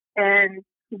race and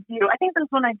to do, I think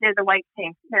that's when I did the White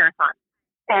Tank Marathon.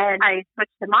 And I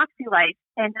switched to Moxie Light,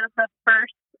 and it was the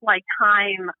first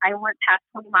time I went past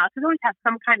 20 miles. I always have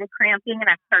some kind of cramping, and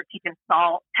I start taking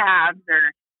salt tabs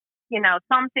or,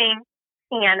 something,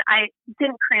 and I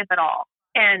didn't cramp at all.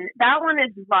 And that one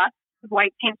is rough.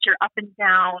 White Tanks, you're up and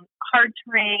down, hard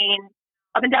terrain,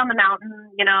 up and down the mountain,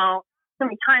 so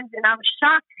many times. And I was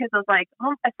shocked because I was like,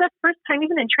 it's the first time,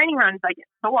 even in training runs, I get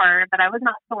sore, but I was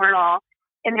not sore at all.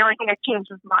 And the only thing I changed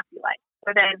was Moxie Light.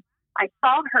 So then I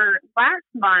saw her last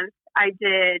month. I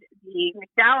did the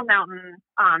McDowell Mountain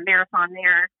marathon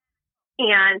there.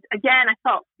 And again, I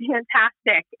felt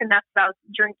fantastic. And that's what I was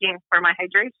drinking for my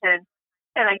hydration.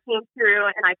 And I came through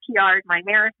and I PR'd my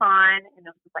marathon. And it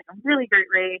was like a really great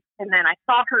race. And then I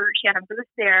saw her. She had a booth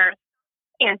there.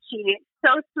 And she's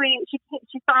so sweet. She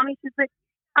saw me. She's like,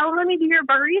 oh, let me be your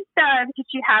barista. Because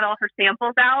she had all her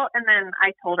samples out. And then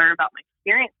I told her about my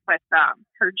experience with her.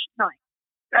 She's like,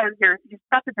 your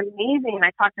stuff is amazing. And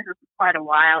I talked to her for quite a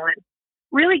while, and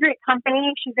really great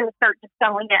company. She's going to start just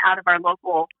selling it out of our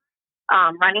local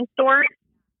running stores.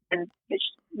 And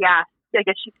I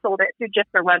guess she sold it through just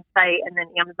their website and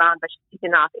then Amazon, but she's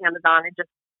taking off Amazon and just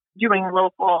doing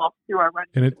local through our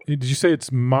running. And did you say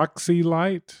it's Moxie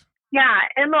Light? Yeah,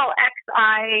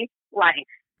 MOXI Light.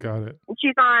 Got it. And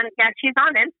she's on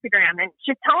Instagram, and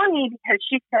she's telling me because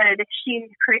she said she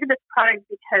created this product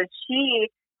because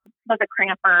she was a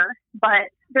cramper, but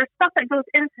there's stuff that goes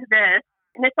into this,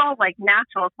 and it's all like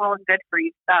natural, it's all good for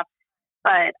you stuff.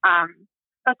 But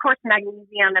of course,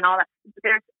 magnesium and all that.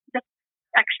 There's just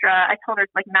extra. I told her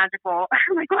it's like magical.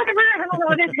 I'm like, whatever, I don't know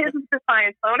what it is, it's the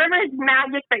science. But whatever is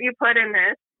magic that you put in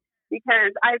this,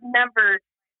 because I've never,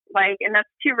 and that's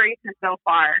 2 races so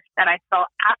far that I felt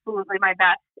absolutely my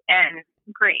best and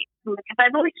great. Because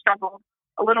I've always struggled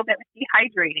a little bit with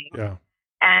dehydrating. Yeah.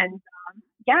 And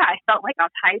I felt like I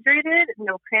was hydrated,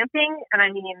 no cramping. And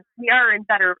I mean, we are in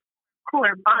better,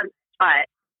 cooler months, but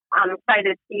I'm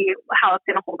excited to see how it's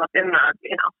going to hold up in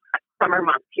the, summer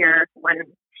months here when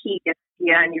heat gets to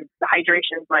you and the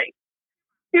hydration is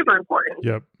super important.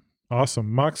 Yep.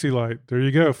 Awesome. Moxie Light. There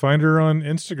you go. Find her on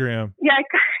Instagram. Yeah.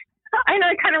 I know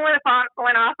I kind of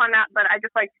went off on that, but I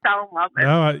just fell in love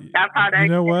with that product. You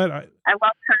know what? I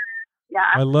love her. Yeah.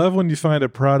 I love when you find a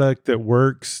product that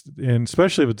works, and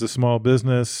especially if it's a small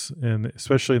business, and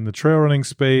especially in the trail running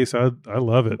space. I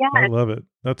love it. Yes. I love it.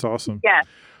 That's awesome. Yes.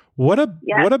 What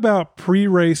about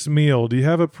pre-race meal? Do you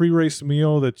have a pre-race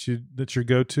meal that's your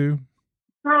go-to?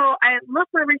 So I love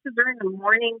my races during the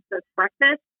morning, so it's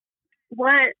breakfast.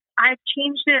 What I've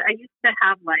changed it. I used to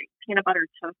have peanut butter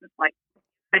toast with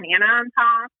banana on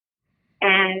top,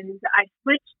 and I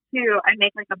switched to I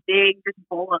make a big just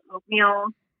bowl of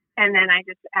oatmeal, and then I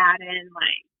just add in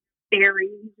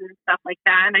berries and stuff like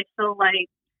that. And I feel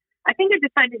I think I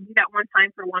decided to do that one time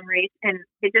for one race, and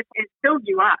it fills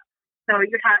you up. So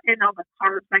you have in all the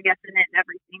carbs, I guess, in it and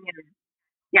everything, and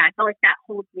I feel like that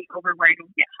holds me over where I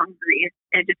don't get hungry.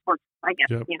 It just works, I guess.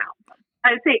 Yep.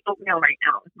 I would say oatmeal right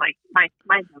now is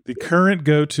my go-to. The current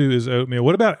go-to is oatmeal.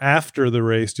 What about after the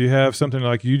race? Do you have something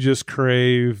you just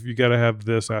crave? You got to have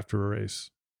this after a race.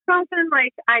 Something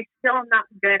I still am not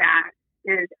good at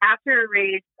is after a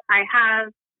race, I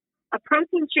have a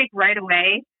protein shake right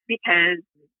away because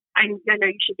I know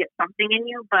you should get something in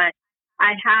you, but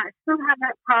I still have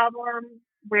that problem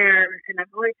where, and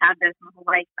I've always had this my whole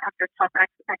life after tough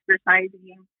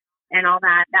exercising and all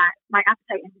that my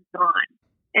appetite is gone.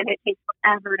 And it takes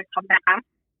forever to come back.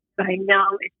 But I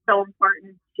know it's so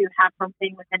important to have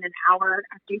something within an hour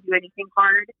after you do anything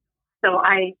hard. So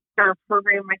I started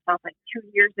programming myself 2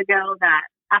 years ago that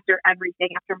after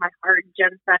my hard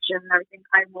gym session and everything,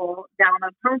 I will down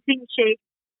a protein shake,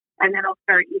 and then I'll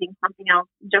start eating something else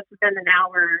just within an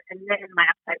hour, and then my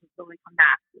appetite will slowly come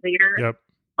back later. Yep.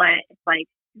 But it's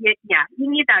you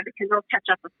need that because it'll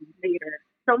catch up with you later.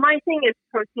 So my thing is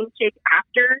protein shake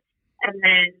after, and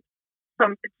then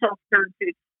until certain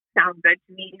foods sound good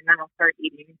to me, and then I'll start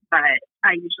eating. But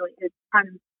I usually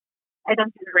I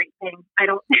don't do the right thing. I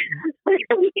don't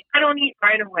I don't eat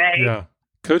right away. Yeah.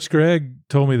 Coach Greg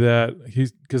told me that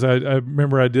because I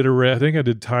remember I think I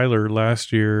did Tyler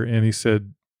last year, and he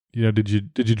said, did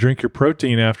you drink your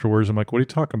protein afterwards? I'm like, what are you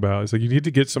talking about? He's like, you need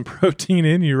to get some protein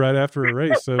in you right after a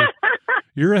race. So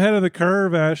you're ahead of the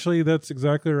curve, Ashley. That's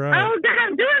exactly right. Oh, then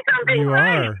I'm doing something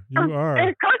right. You are.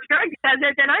 If Coach Greg says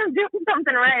it, then I'm doing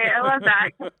something right. I love that.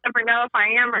 I never know if I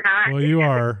am or not. Well, you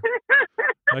are.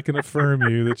 I can affirm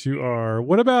you that you are.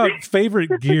 What about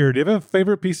favorite gear? Do you have a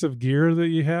favorite piece of gear that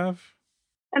you have?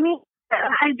 I mean,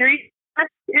 hydration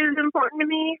is important to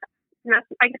me. And that's,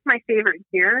 I guess, my favorite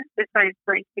gear besides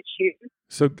the shoes.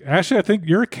 So, Ashley, I think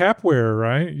you're a cap wearer,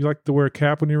 right? You like to wear a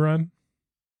cap when you run?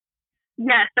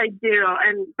 Yes, I do.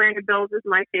 And Brandon Bills is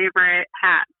my favorite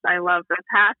hat. I love those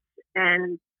hats,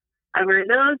 and I wear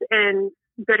those and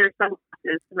gooder sunglasses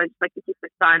because I just like to keep the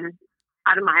sun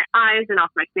out of my eyes and off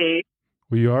my face.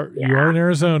 Well, you are in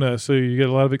Arizona, so you get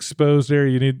a lot of exposed air.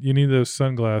 You need those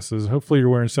sunglasses. Hopefully, you're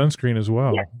wearing sunscreen as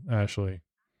well, yes. Ashley.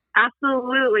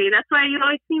 Absolutely. That's why you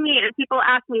always see me, and people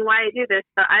ask me why I do this,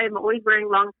 but I'm always wearing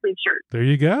long sleeve shirts. There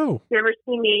you go. You ever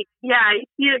see me? Yeah, I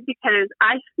see it because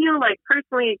I feel like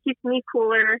personally it keeps me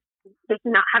cooler, just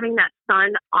not having that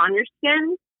sun on your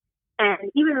skin.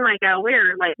 And even I'll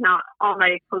wear not all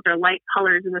my clothes are light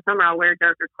colors in the summer. I'll wear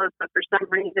darker clothes, but for some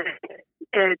reason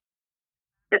it's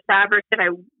the fabric that I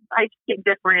just get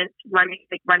different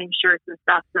running shirts and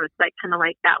stuff. So it's kind of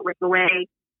that wick away.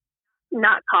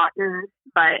 Not cotton,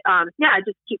 but it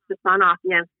just keeps the sun off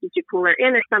you and keeps you cooler,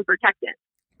 and it's sun protectant.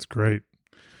 It's great.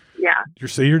 Yeah.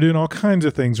 You're doing all kinds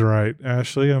of things right,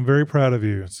 Ashley. I'm very proud of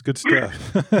you. It's good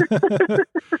stuff.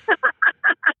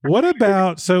 What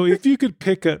about, so if you could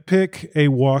pick a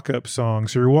walk-up song,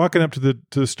 so you're walking up to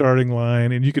the starting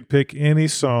line and you could pick any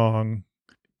song,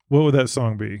 what would that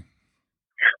song be?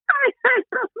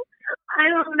 I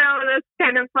don't know. That's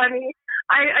kind of funny.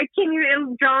 I can't even,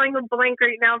 I'm drawing a blank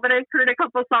right now, but I've heard a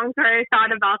couple songs where I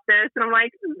thought about this, and I'm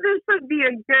like, this would be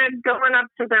a good going up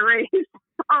to the race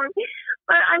song.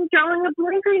 But I'm drawing a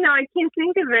blank right now. I can't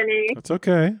think of any. That's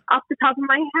okay. Off the top of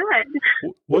my head.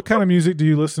 What kind of music do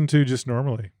you listen to just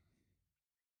normally?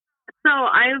 So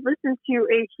I listen to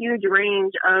a huge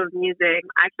range of music.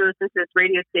 I actually listen to this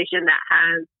radio station that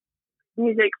has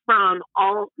music from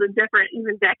all the different,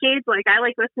 even decades. Like I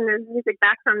like listening to music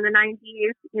back from the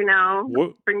 90s, you know,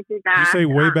 What? brings me Did back. you say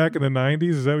way back in the 90s?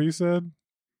 Is that what you said?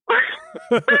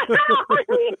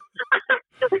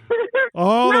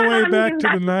 All the way back to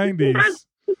the 90s.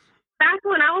 Back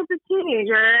when I was a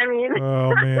teenager. I mean,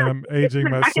 Oh man, I'm aging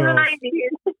back in the myself.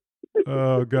 90s.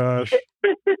 Oh gosh.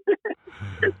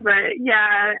 But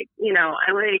yeah, you know,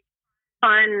 I like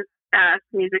fun, fast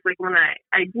music. Like when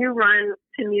I do run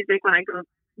to music when I go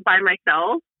by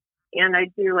myself, and I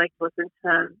do like listen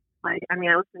to I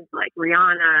listen to like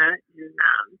Rihanna and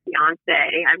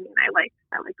Beyonce. I mean, I like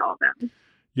all of them.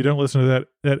 You don't listen to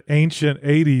that ancient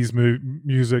 80s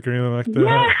music or anything like that.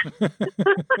 Yeah.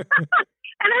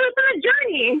 And I listen to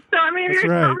Journey. So I mean, if That's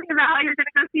you're right. talking about how you're going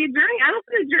to go see a Journey, I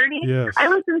listen to Journey. Yes. I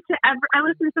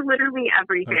listen to literally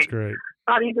everything. That's great.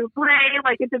 Bobby Bublé,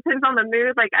 like it depends on the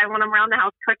mood. Like when I'm around the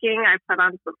house cooking, I put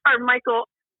on some, or Michael,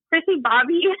 Chrissy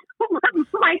Bobby,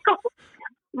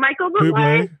 Michael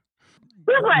Bublé.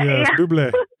 Bublé. Yes, Yeah.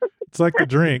 Bublé. It's like the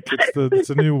drink. It's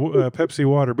a new Pepsi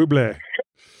water. Bublé.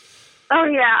 Oh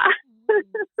yeah.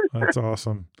 That's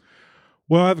awesome.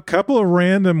 Well, I have a couple of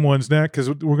random ones now because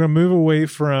we're going to move away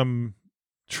from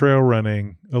trail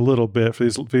running a little bit for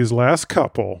these last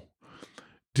couple.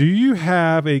 Do you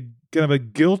have a kind of a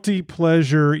guilty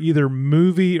pleasure, either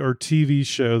movie or TV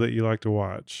show that you like to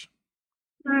watch?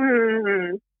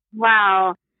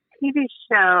 Wow. TV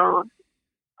show.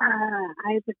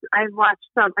 I've watched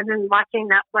some. I've been watching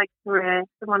Netflix with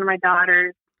one of my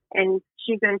daughters, and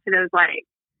she's into those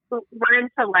we're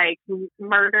into like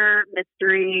murder,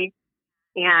 mystery,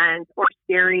 or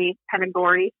scary kind of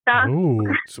gory stuff. Ooh,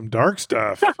 some dark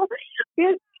stuff. So,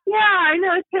 yeah, I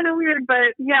know it's kind of weird,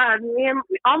 but yeah, me and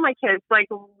all my kids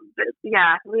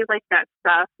we like that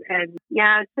stuff. And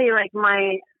yeah, I'd say like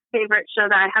my favorite show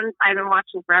that I've been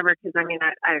watching forever because I mean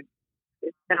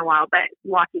it's been a while, but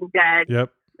Walking Dead. Yep.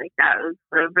 Like that was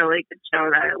a really good show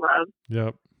that I love.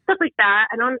 Yep. Stuff like that.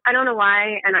 I don't know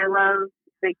why, and I love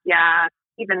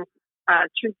even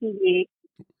True TV,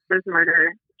 those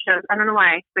murder shows. I don't know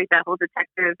why. Like that whole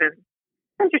detective and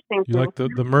interesting. You like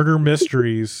the murder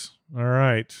mysteries. All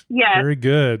right. Yeah. Very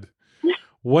good.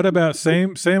 What about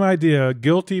same idea,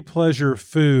 guilty pleasure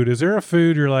food? Is there a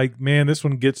food you're like, man, this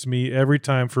one gets me every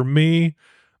time? For me,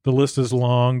 the list is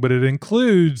long, but it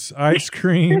includes ice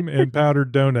cream and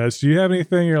powdered donuts. Do you have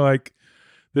anything you're like,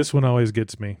 this one always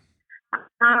gets me?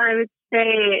 I would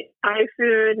say Thai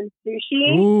food and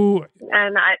sushi. Ooh.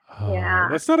 And yeah.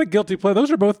 That's not a guilty pleasure.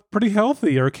 Those are both pretty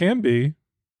healthy, or can be.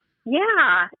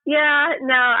 Yeah.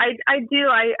 No, I do.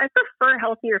 I prefer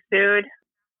healthier food.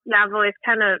 Yeah, I've always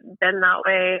kind of been that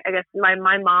way. I guess my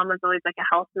mom was always like a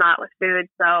health nut with food.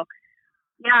 So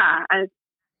yeah,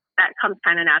 that comes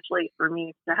kind of naturally for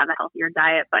me to have a healthier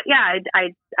diet. But yeah,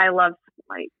 I love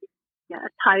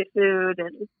Thai food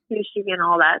and sushi and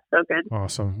all that. So good.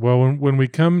 Awesome. Well, when we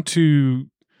come to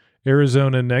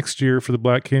Arizona next year for the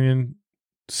Black Canyon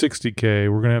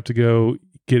 60K, we're going to have to go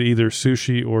get either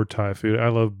sushi or Thai food. I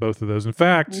love both of those. In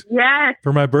fact, yes.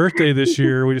 For my birthday this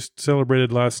year, we just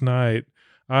celebrated last night.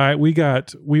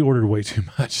 We ordered way too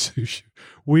much sushi.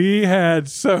 We had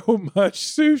so much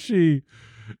sushi.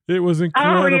 It was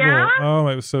incredible. Oh, yeah? Oh,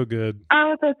 it was so good.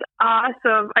 Oh, that's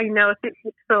awesome. I know it's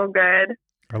so good.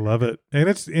 I love it. And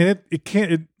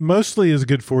it mostly is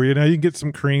good for you. Now you can get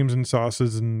some creams and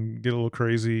sauces and get a little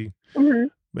crazy.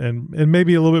 Mm-hmm. And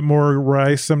maybe a little bit more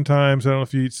rice sometimes. I don't know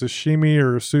if you eat sashimi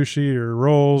or sushi or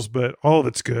rolls, but all of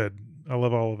it's good. I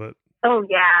love all of it. Oh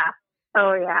yeah.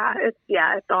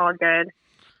 It's all good.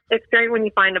 It's great when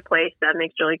you find a place that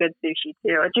makes really good sushi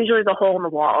too. It's usually the hole in the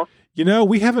wall. You know,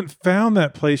 we haven't found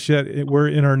that place yet. We're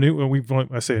in our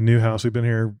I say a new house. We've been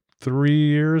here 3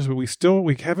 years, but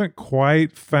we haven't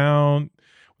quite found.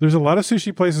 There's a lot of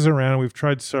sushi places around. We've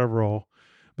tried several,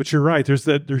 but you're right. There's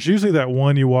usually that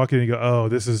one you walk in and you go, oh,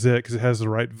 this is it, because it has the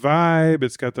right vibe.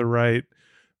 It's got the right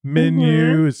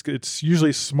menu. Mm-hmm. It's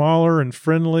usually smaller and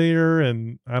friendlier,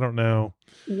 and I don't know.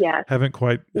 Yes. Haven't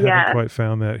quite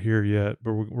found that here yet,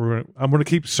 but I'm going to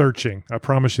keep searching. I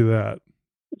promise you that.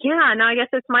 Yeah, no, I guess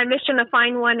it's my mission to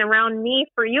find one around me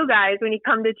for you guys when you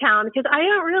come to town, because I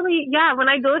don't really, when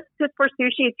I go for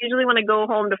sushi, it's usually when I go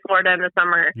home to Florida in the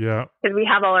summer. Yeah. Because we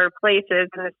have all our places,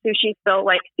 and the sushi's so,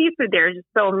 seafood there is just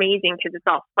so amazing because it's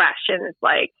all fresh, and it's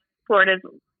Florida's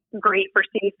great for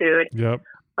seafood. Yep.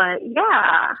 But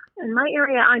yeah, in my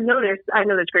area, I know there's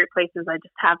great places. I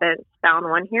just haven't found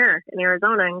one here in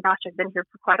Arizona. And gosh, I've been here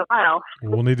for quite a while.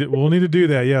 We'll need to do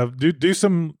that. Yeah, do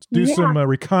some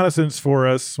reconnaissance for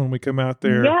us when we come out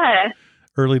there. Yeah.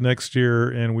 early next year,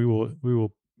 and we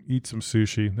will eat some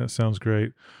sushi. That sounds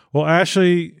great. Well,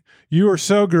 Ashley, you are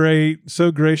so great,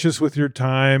 so gracious with your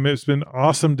time. It's been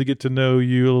awesome to get to know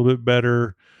you a little bit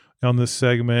better on this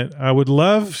segment. I would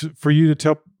love for you to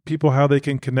tell people how they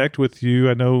can connect with you.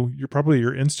 I know your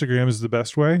Instagram is the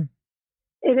best way.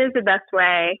 It is the best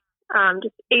way.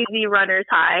 Just AZ Runners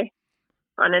High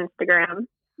on Instagram.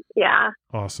 Yeah.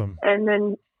 Awesome. And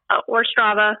then, or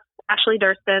Strava, Ashley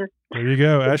Durston. There you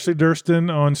go. Ashley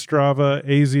Durston on Strava,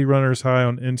 AZ Runners High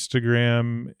on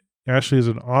Instagram. Ashley is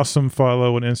an awesome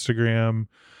follow on Instagram.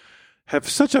 Have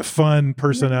such a fun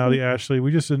personality, Ashley.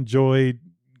 We just enjoyed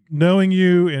knowing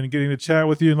you and getting to chat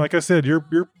with you. And like I said,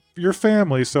 you're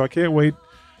family, so I can't wait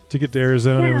to get to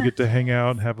Arizona and we get to hang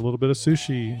out and have a little bit of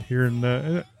sushi here in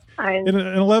 11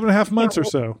 and a half months or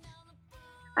so.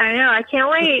 I know. I can't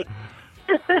wait.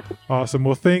 Awesome.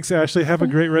 Well, thanks, Ashley. Have a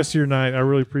great rest of your night. I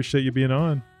really appreciate you being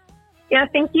on. Yeah,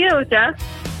 thank you, Jeff.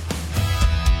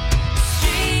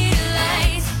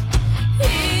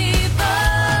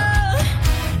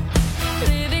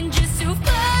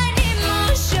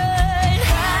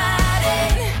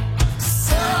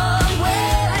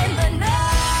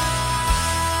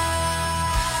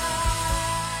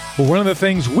 Well, one of the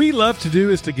things we love to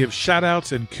do is to give shout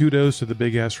outs and kudos to the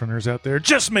big ass runners out there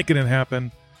just making it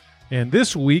happen. And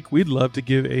this week, we'd love to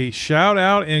give a shout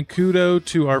out and kudos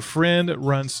to our friend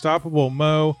Runstoppable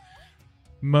Mo.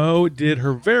 Mo did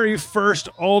her very first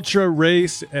ultra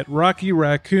race at Rocky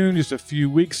Raccoon just a few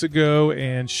weeks ago,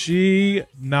 and she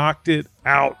knocked it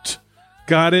out.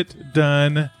 Got it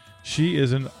done. She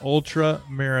is an ultra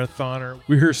marathoner.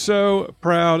 We are so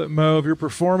proud, Mo, of your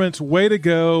performance. Way to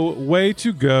go,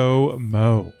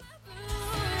 Mo.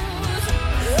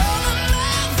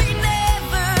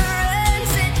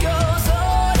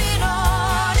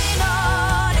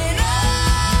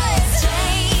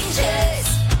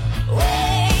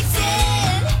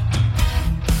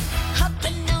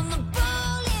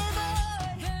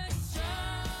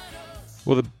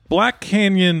 Well, the Black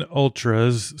Canyon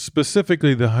Ultras,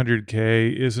 specifically the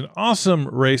 100K, is an awesome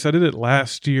race. I did it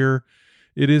last year.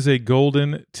 It is a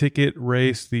golden ticket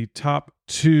race. The top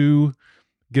two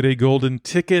get a golden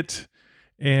ticket,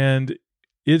 and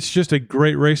it's just a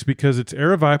great race because it's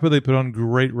Aravaipa. They put on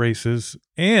great races,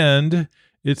 and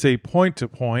it's a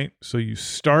point-to-point. So you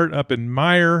start up in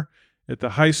Meyer at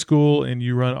the high school, and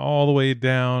you run all the way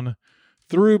down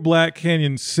through Black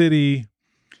Canyon City,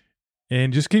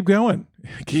 and just keep going.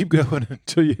 Keep going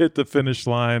until you hit the finish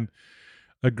line.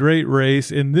 A great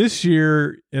race. And this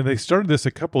year, and they started this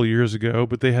a couple of years ago,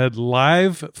 but they had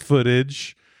live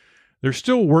footage. They're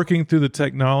still working through the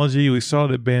technology. We saw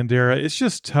it at Bandera. It's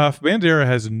just tough. Bandera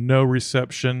has no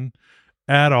reception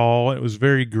at all. It was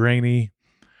very grainy.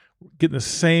 Getting the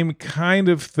same kind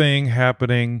of thing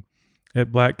happening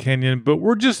at Black Canyon, but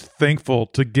we're just thankful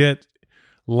to get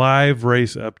live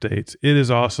race updates. It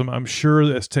is awesome. I'm sure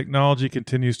as technology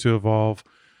continues to evolve,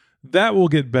 that will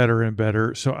get better and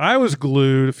better. So I was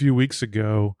glued a few weeks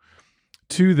ago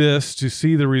to this to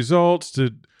see the results,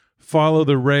 to follow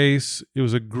the race. It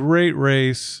was a great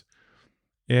race.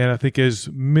 And I think as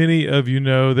many of you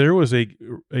know, there was a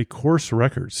course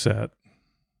record set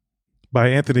by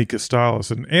Anthony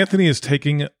Costales. And Anthony is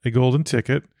taking a golden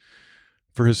ticket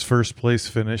for his first place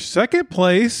finish. Second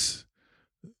place,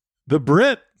 the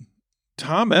Brit,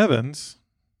 Tom Evans,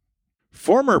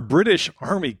 former British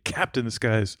Army captain. This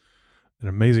guy's an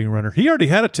amazing runner. He already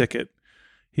had a ticket.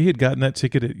 He had gotten that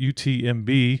ticket at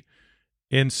UTMB.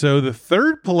 And so the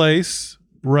third place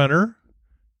runner,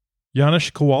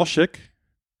 Janusz Kowalczyk,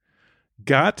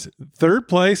 got third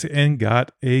place and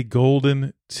got a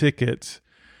golden ticket.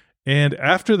 And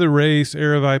after the race,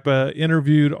 Aravaipa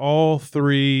interviewed all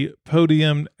three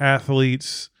podium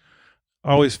athletes.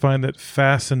 I always find that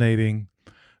fascinating.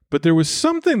 But there was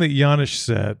something that Janusz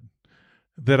said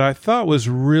that I thought was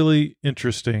really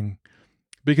interesting,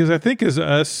 because I think as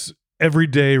us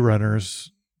everyday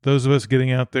runners, those of us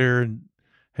getting out there and,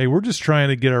 hey, we're just trying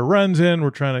to get our runs in,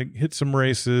 we're trying to hit some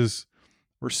races,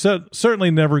 we're certainly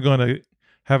never going to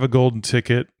have a golden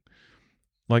ticket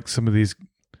like some of these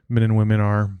men and women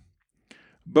are.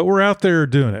 But we're out there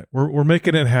doing it. We're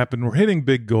making it happen. We're hitting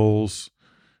big goals.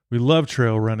 We love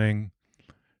trail running.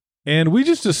 And we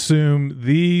just assume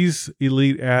these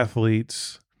elite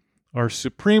athletes are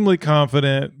supremely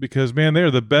confident because, man, they're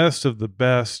the best of the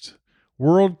best,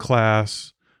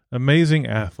 world-class, amazing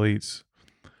athletes.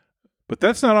 But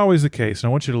that's not always the case, and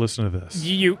I want you to listen to this.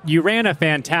 You ran a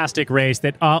fantastic race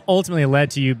that ultimately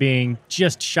led to you being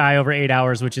just shy over 8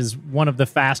 hours, which is one of the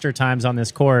faster times on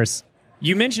this course.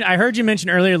 I heard you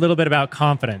mention earlier a little bit about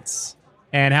confidence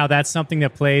and how that's something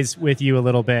that plays with you a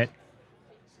little bit.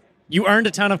 You earned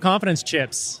a ton of confidence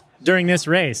chips during this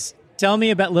race. Tell me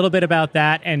a little bit about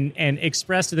that and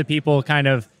express to the people kind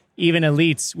of, even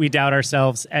elites, we doubt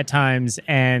ourselves at times,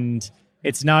 and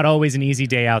it's not always an easy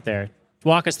day out there.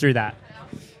 Walk us through that.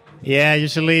 Yeah,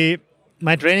 usually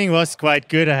my training was quite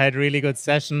good. I had really good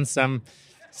sessions. Some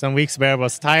weeks where I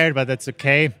was tired, but that's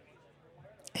okay.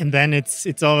 And then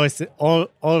it's always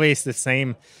the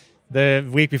same. The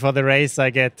week before the race, I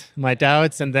get my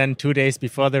doubts, and then 2 days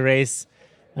before the race,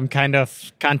 I'm kind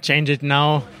of can't change it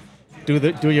now.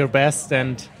 Do your best,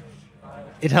 and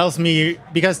it helps me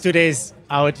because 2 days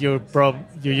out, you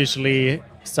usually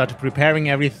start preparing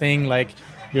everything, like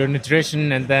your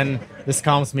nutrition, and then this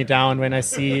calms me down when I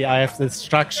see I have the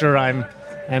structure. I'm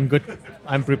good.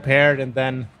 I'm prepared, and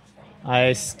then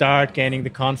I start gaining the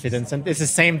confidence. And it's the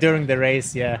same during the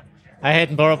race. Yeah, I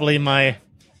had probably my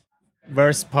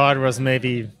worst part was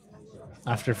maybe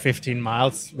after 15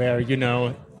 miles, where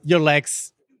your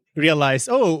legs realize,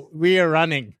 oh, we are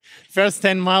running. First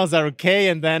 10 miles are okay,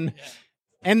 and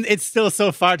it's still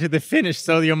so far to the finish.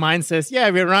 So your mind says, yeah,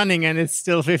 we're running, and it's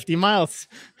still 50 miles.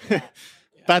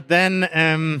 But then,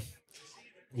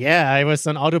 I was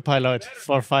on autopilot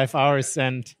for 5 hours,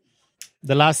 and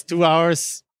the last 2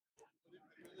 hours,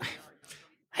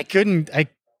 I couldn't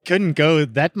go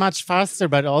that much faster,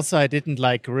 but also I didn't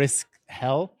risk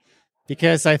hell,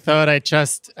 because I thought I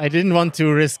didn't want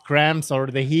to risk cramps or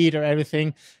the heat or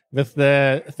everything with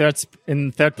the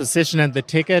third position and the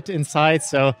ticket inside.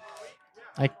 So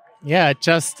I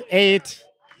just ate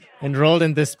and rolled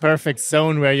in this perfect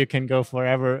zone where you can go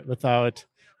forever without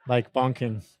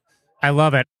bonking. I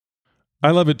love it.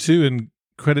 I love it too, and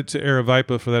credit to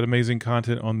Aravaipa for that amazing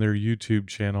content on their YouTube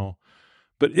channel.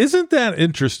 But isn't that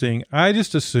interesting? I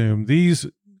just assume these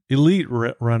elite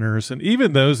runners, and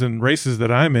even those in races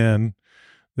that I'm in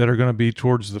that are going to be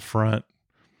towards the front,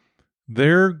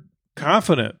 they're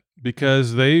confident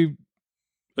because they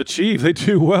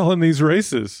do well in these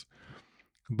races.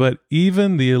 But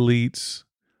even the elites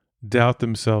doubt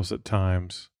themselves at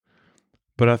times.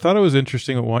 But I thought it was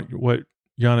interesting what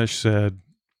Janusz said.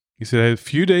 He said, a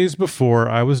few days before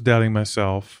I was doubting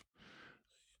myself,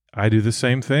 I do the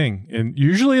same thing. And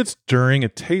usually it's during a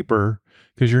taper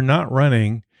because you're not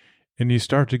running and you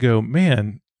start to go,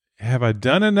 man, have I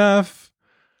done enough?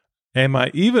 Am I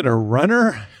even a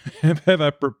runner? Have I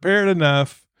prepared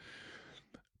enough?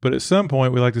 But at some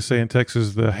point, we like to say in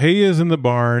Texas, the hay is in the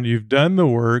barn. You've done the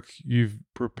work. You've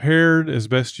prepared as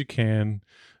best you can.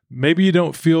 Maybe you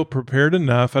don't feel prepared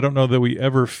enough. I don't know that we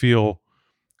ever feel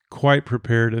quite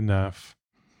prepared enough.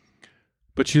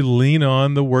 But you lean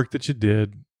on the work that you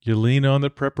did. You lean on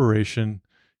the preparation.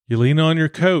 You lean on your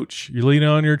coach. You lean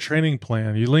on your training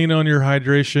plan. You lean on your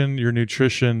hydration, your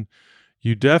nutrition.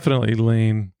 You definitely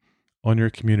lean on your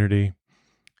community.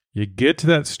 You get to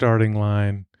that starting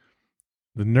line.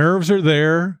 The nerves are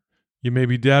there. You may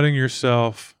be doubting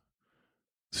yourself.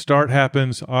 Start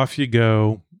happens, off you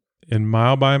go. And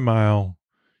mile by mile,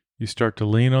 you start to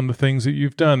lean on the things that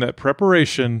you've done, that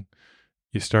preparation,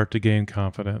 you start to gain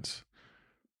confidence.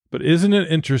 But isn't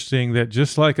it interesting that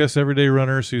just like us everyday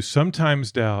runners who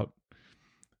sometimes doubt,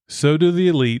 so do the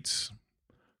elites.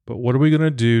 But what are we going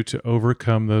to do to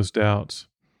overcome those doubts?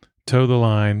 Toe the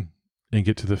line and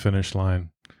get to the finish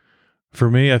line.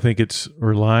 For me, I think it's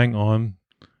relying on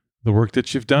the work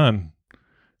that you've done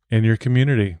in your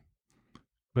community.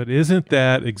 But isn't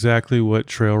that exactly what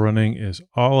trail running is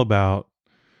all about?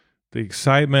 The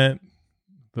excitement,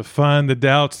 the fun, the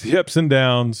doubts, the ups and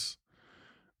downs.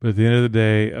 But at the end of the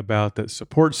day, about that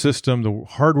support system, the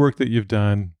hard work that you've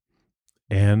done,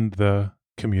 and the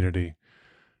community.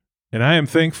 And I am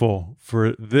thankful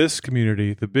for this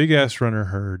community, the Big Ass Runner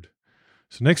Herd.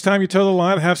 So next time you toe the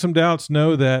line, have some doubts,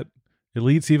 know that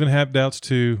elites even have doubts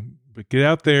too. But get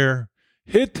out there,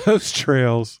 hit those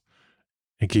trails,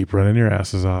 and keep running your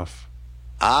asses off.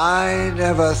 I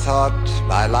never thought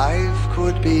my life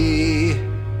could be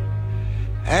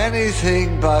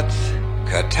anything but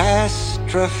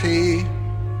catastrophe.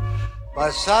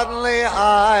 But suddenly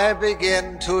I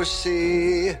begin to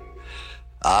see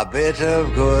a bit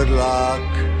of good luck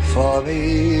for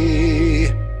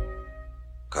me.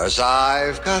 'Cause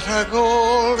I've got a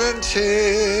golden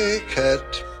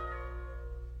ticket.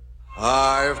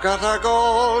 I've got a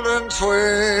golden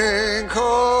twinkle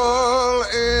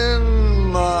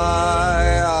in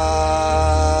my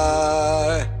eye.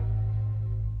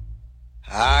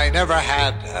 I never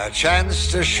had a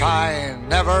chance to shine,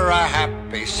 never a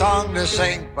happy song to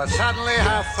sing, but suddenly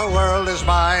half the world is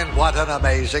mine. What an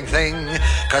amazing thing,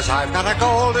 'cause I've got a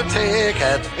golden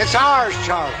ticket. It's ours,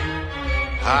 Charlie.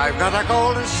 I've got a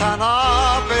golden sun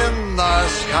up in the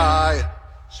sky.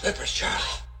 Slippers,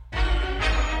 Charlie.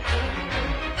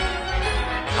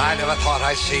 I never thought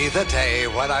I'd see the day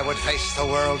when I would face the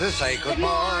world and say good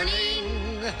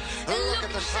morning. Look at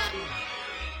the sun.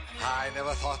 I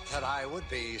never thought that I would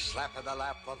be slapping the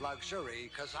lap of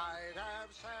luxury, 'cause I'd have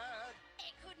said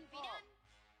it couldn't be done.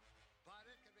 But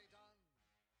it can be done.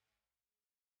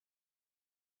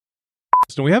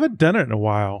 So we haven't done it in a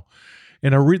while.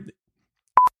 And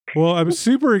well, I'm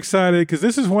super excited because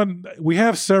this is one we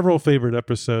have several favorite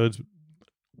episodes.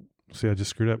 See, I just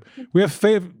screwed up. We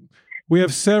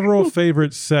have several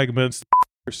favorite segments.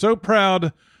 We're so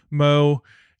proud, Mo,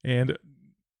 and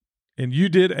you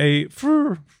did a